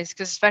advice,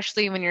 because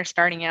especially when you're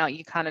starting out,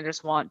 you kind of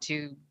just want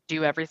to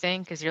do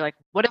everything because you're like,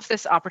 what if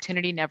this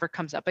opportunity never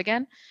comes up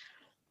again?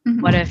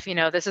 What if,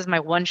 this is my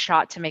one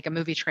shot to make a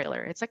movie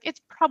trailer? It's like,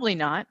 it's probably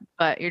not,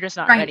 but you're just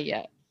not ready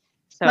yet.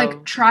 So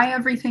like try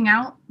everything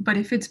out, but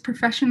if it's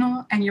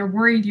professional and you're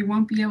worried you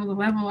won't be able to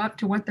level up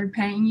to what they're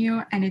paying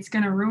you and it's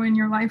going to ruin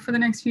your life for the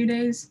next few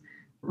days,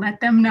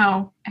 let them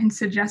know and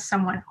suggest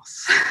someone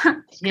else.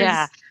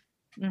 Yeah.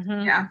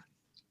 Yeah.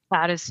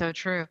 That is so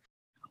true.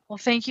 Well,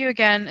 thank you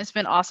again. It's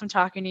been awesome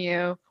talking to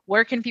you.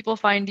 Where can people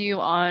find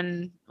you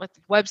on what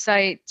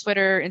website,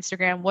 Twitter,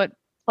 Instagram?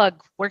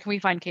 Where can we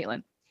find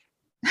Caitlin?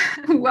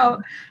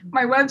 Well,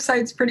 my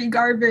website's pretty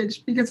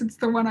garbage because it's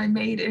the one I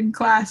made in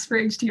class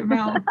for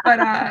HTML.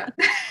 But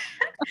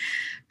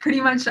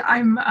pretty much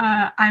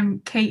I'm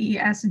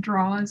KES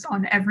Draws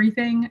on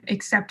everything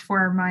except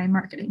for my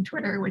marketing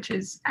Twitter, which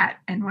is at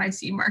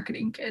NYC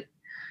Marketing Kit.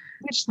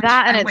 Which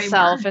that in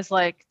itself is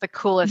like the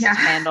coolest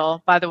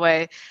handle, by the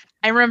way.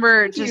 I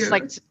remember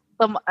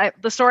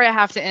the story I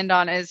have to end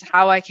on is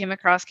how I came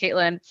across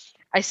Caitlin.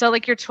 I saw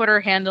like your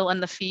Twitter handle in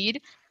the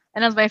feed.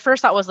 And as my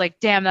first thought was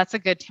like, damn, that's a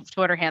good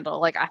Twitter handle.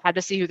 Like I had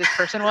to see who this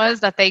person was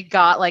that they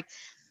got. Like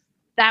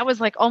that was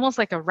like almost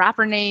like a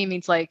rapper name.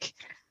 It's like,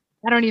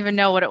 I don't even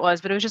know what it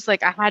was, but it was just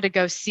like, I had to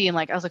go see. And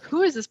like, I was like,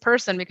 who is this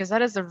person? Because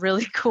that is a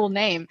really cool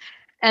name.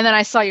 And then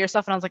I saw your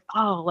stuff and I was like,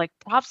 oh, like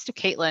props to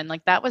Caitlin.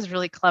 Like that was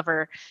really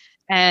clever.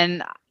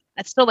 And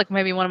it's still like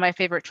maybe one of my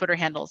favorite Twitter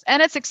handles.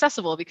 And it's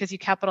accessible because you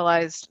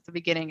capitalized the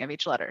beginning of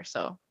each letter.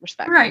 So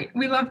respect. Right.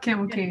 We love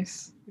camel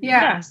case.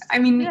 Yeah. Yes. I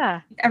mean,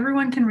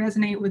 everyone can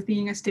resonate with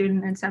being a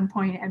student at some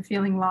point and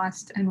feeling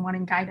lost and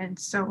wanting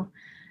guidance. So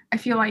I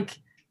feel like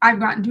I've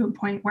gotten to a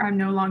point where I'm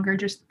no longer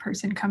just the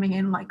person coming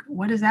in like,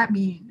 what does that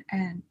mean?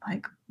 And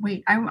like,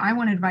 wait, I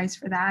want advice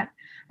for that.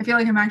 I feel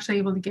like I'm actually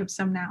able to give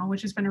some now,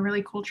 which has been a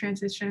really cool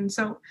transition.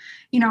 So,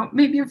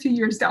 maybe a few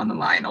years down the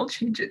line, I'll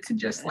change it to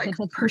just like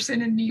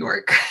person in New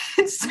York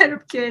instead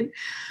of kid.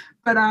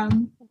 But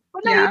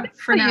for now,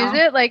 use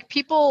it like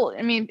people.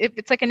 I mean,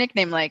 it's like a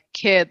nickname, like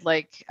kid.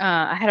 Like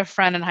I had a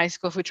friend in high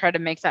school who tried to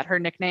make that her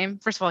nickname.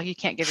 First of all, you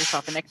can't give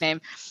yourself a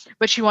nickname,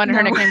 but she wanted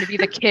her nickname to be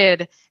the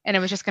kid, and it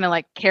was just gonna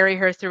like carry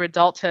her through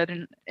adulthood,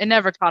 and it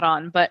never caught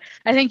on. But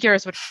I think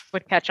yours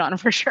would catch on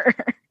for sure.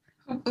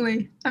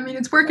 Hopefully. I mean,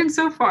 it's working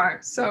so far.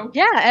 So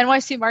yeah,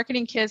 NYC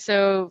Marketing Kid.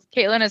 So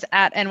Caitlin is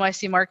at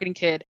NYC Marketing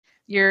Kid.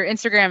 Your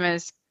Instagram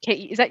is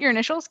is that your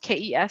initials?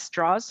 KES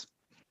Draws?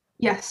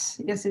 yes,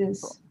 it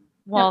is. Cool.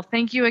 Well,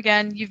 Thank you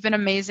again. You've been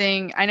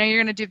amazing. I know you're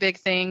going to do big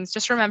things.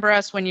 Just remember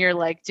us when you're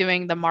like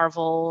doing the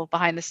Marvel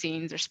behind the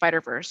scenes or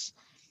Spider-Verse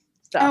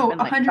stuff in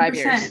like 100%. 5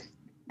 years.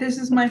 This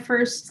is my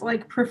first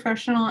like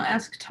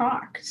professional-esque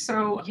talk.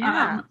 So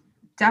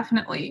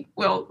definitely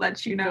will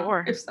let you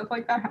know if stuff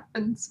like that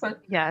happens. But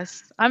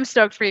yes, I'm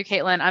stoked for you,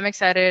 Caitlin. I'm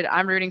excited.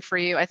 I'm rooting for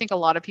you. I think a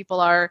lot of people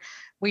are.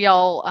 We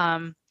all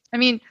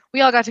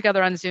we all got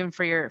together on Zoom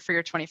for your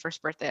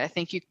 21st birthday. I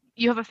think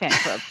you have a fan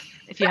club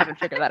if you haven't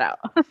figured that out.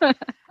 I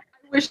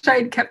wish I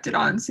had kept it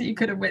on so you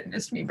could have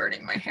witnessed me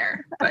burning my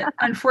hair, but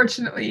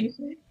unfortunately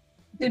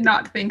did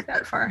not think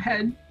that far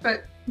ahead.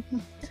 But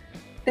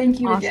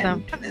thank you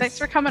again. Thanks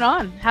for coming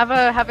on. Have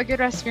a good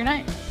rest of your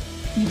night.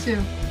 You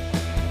too.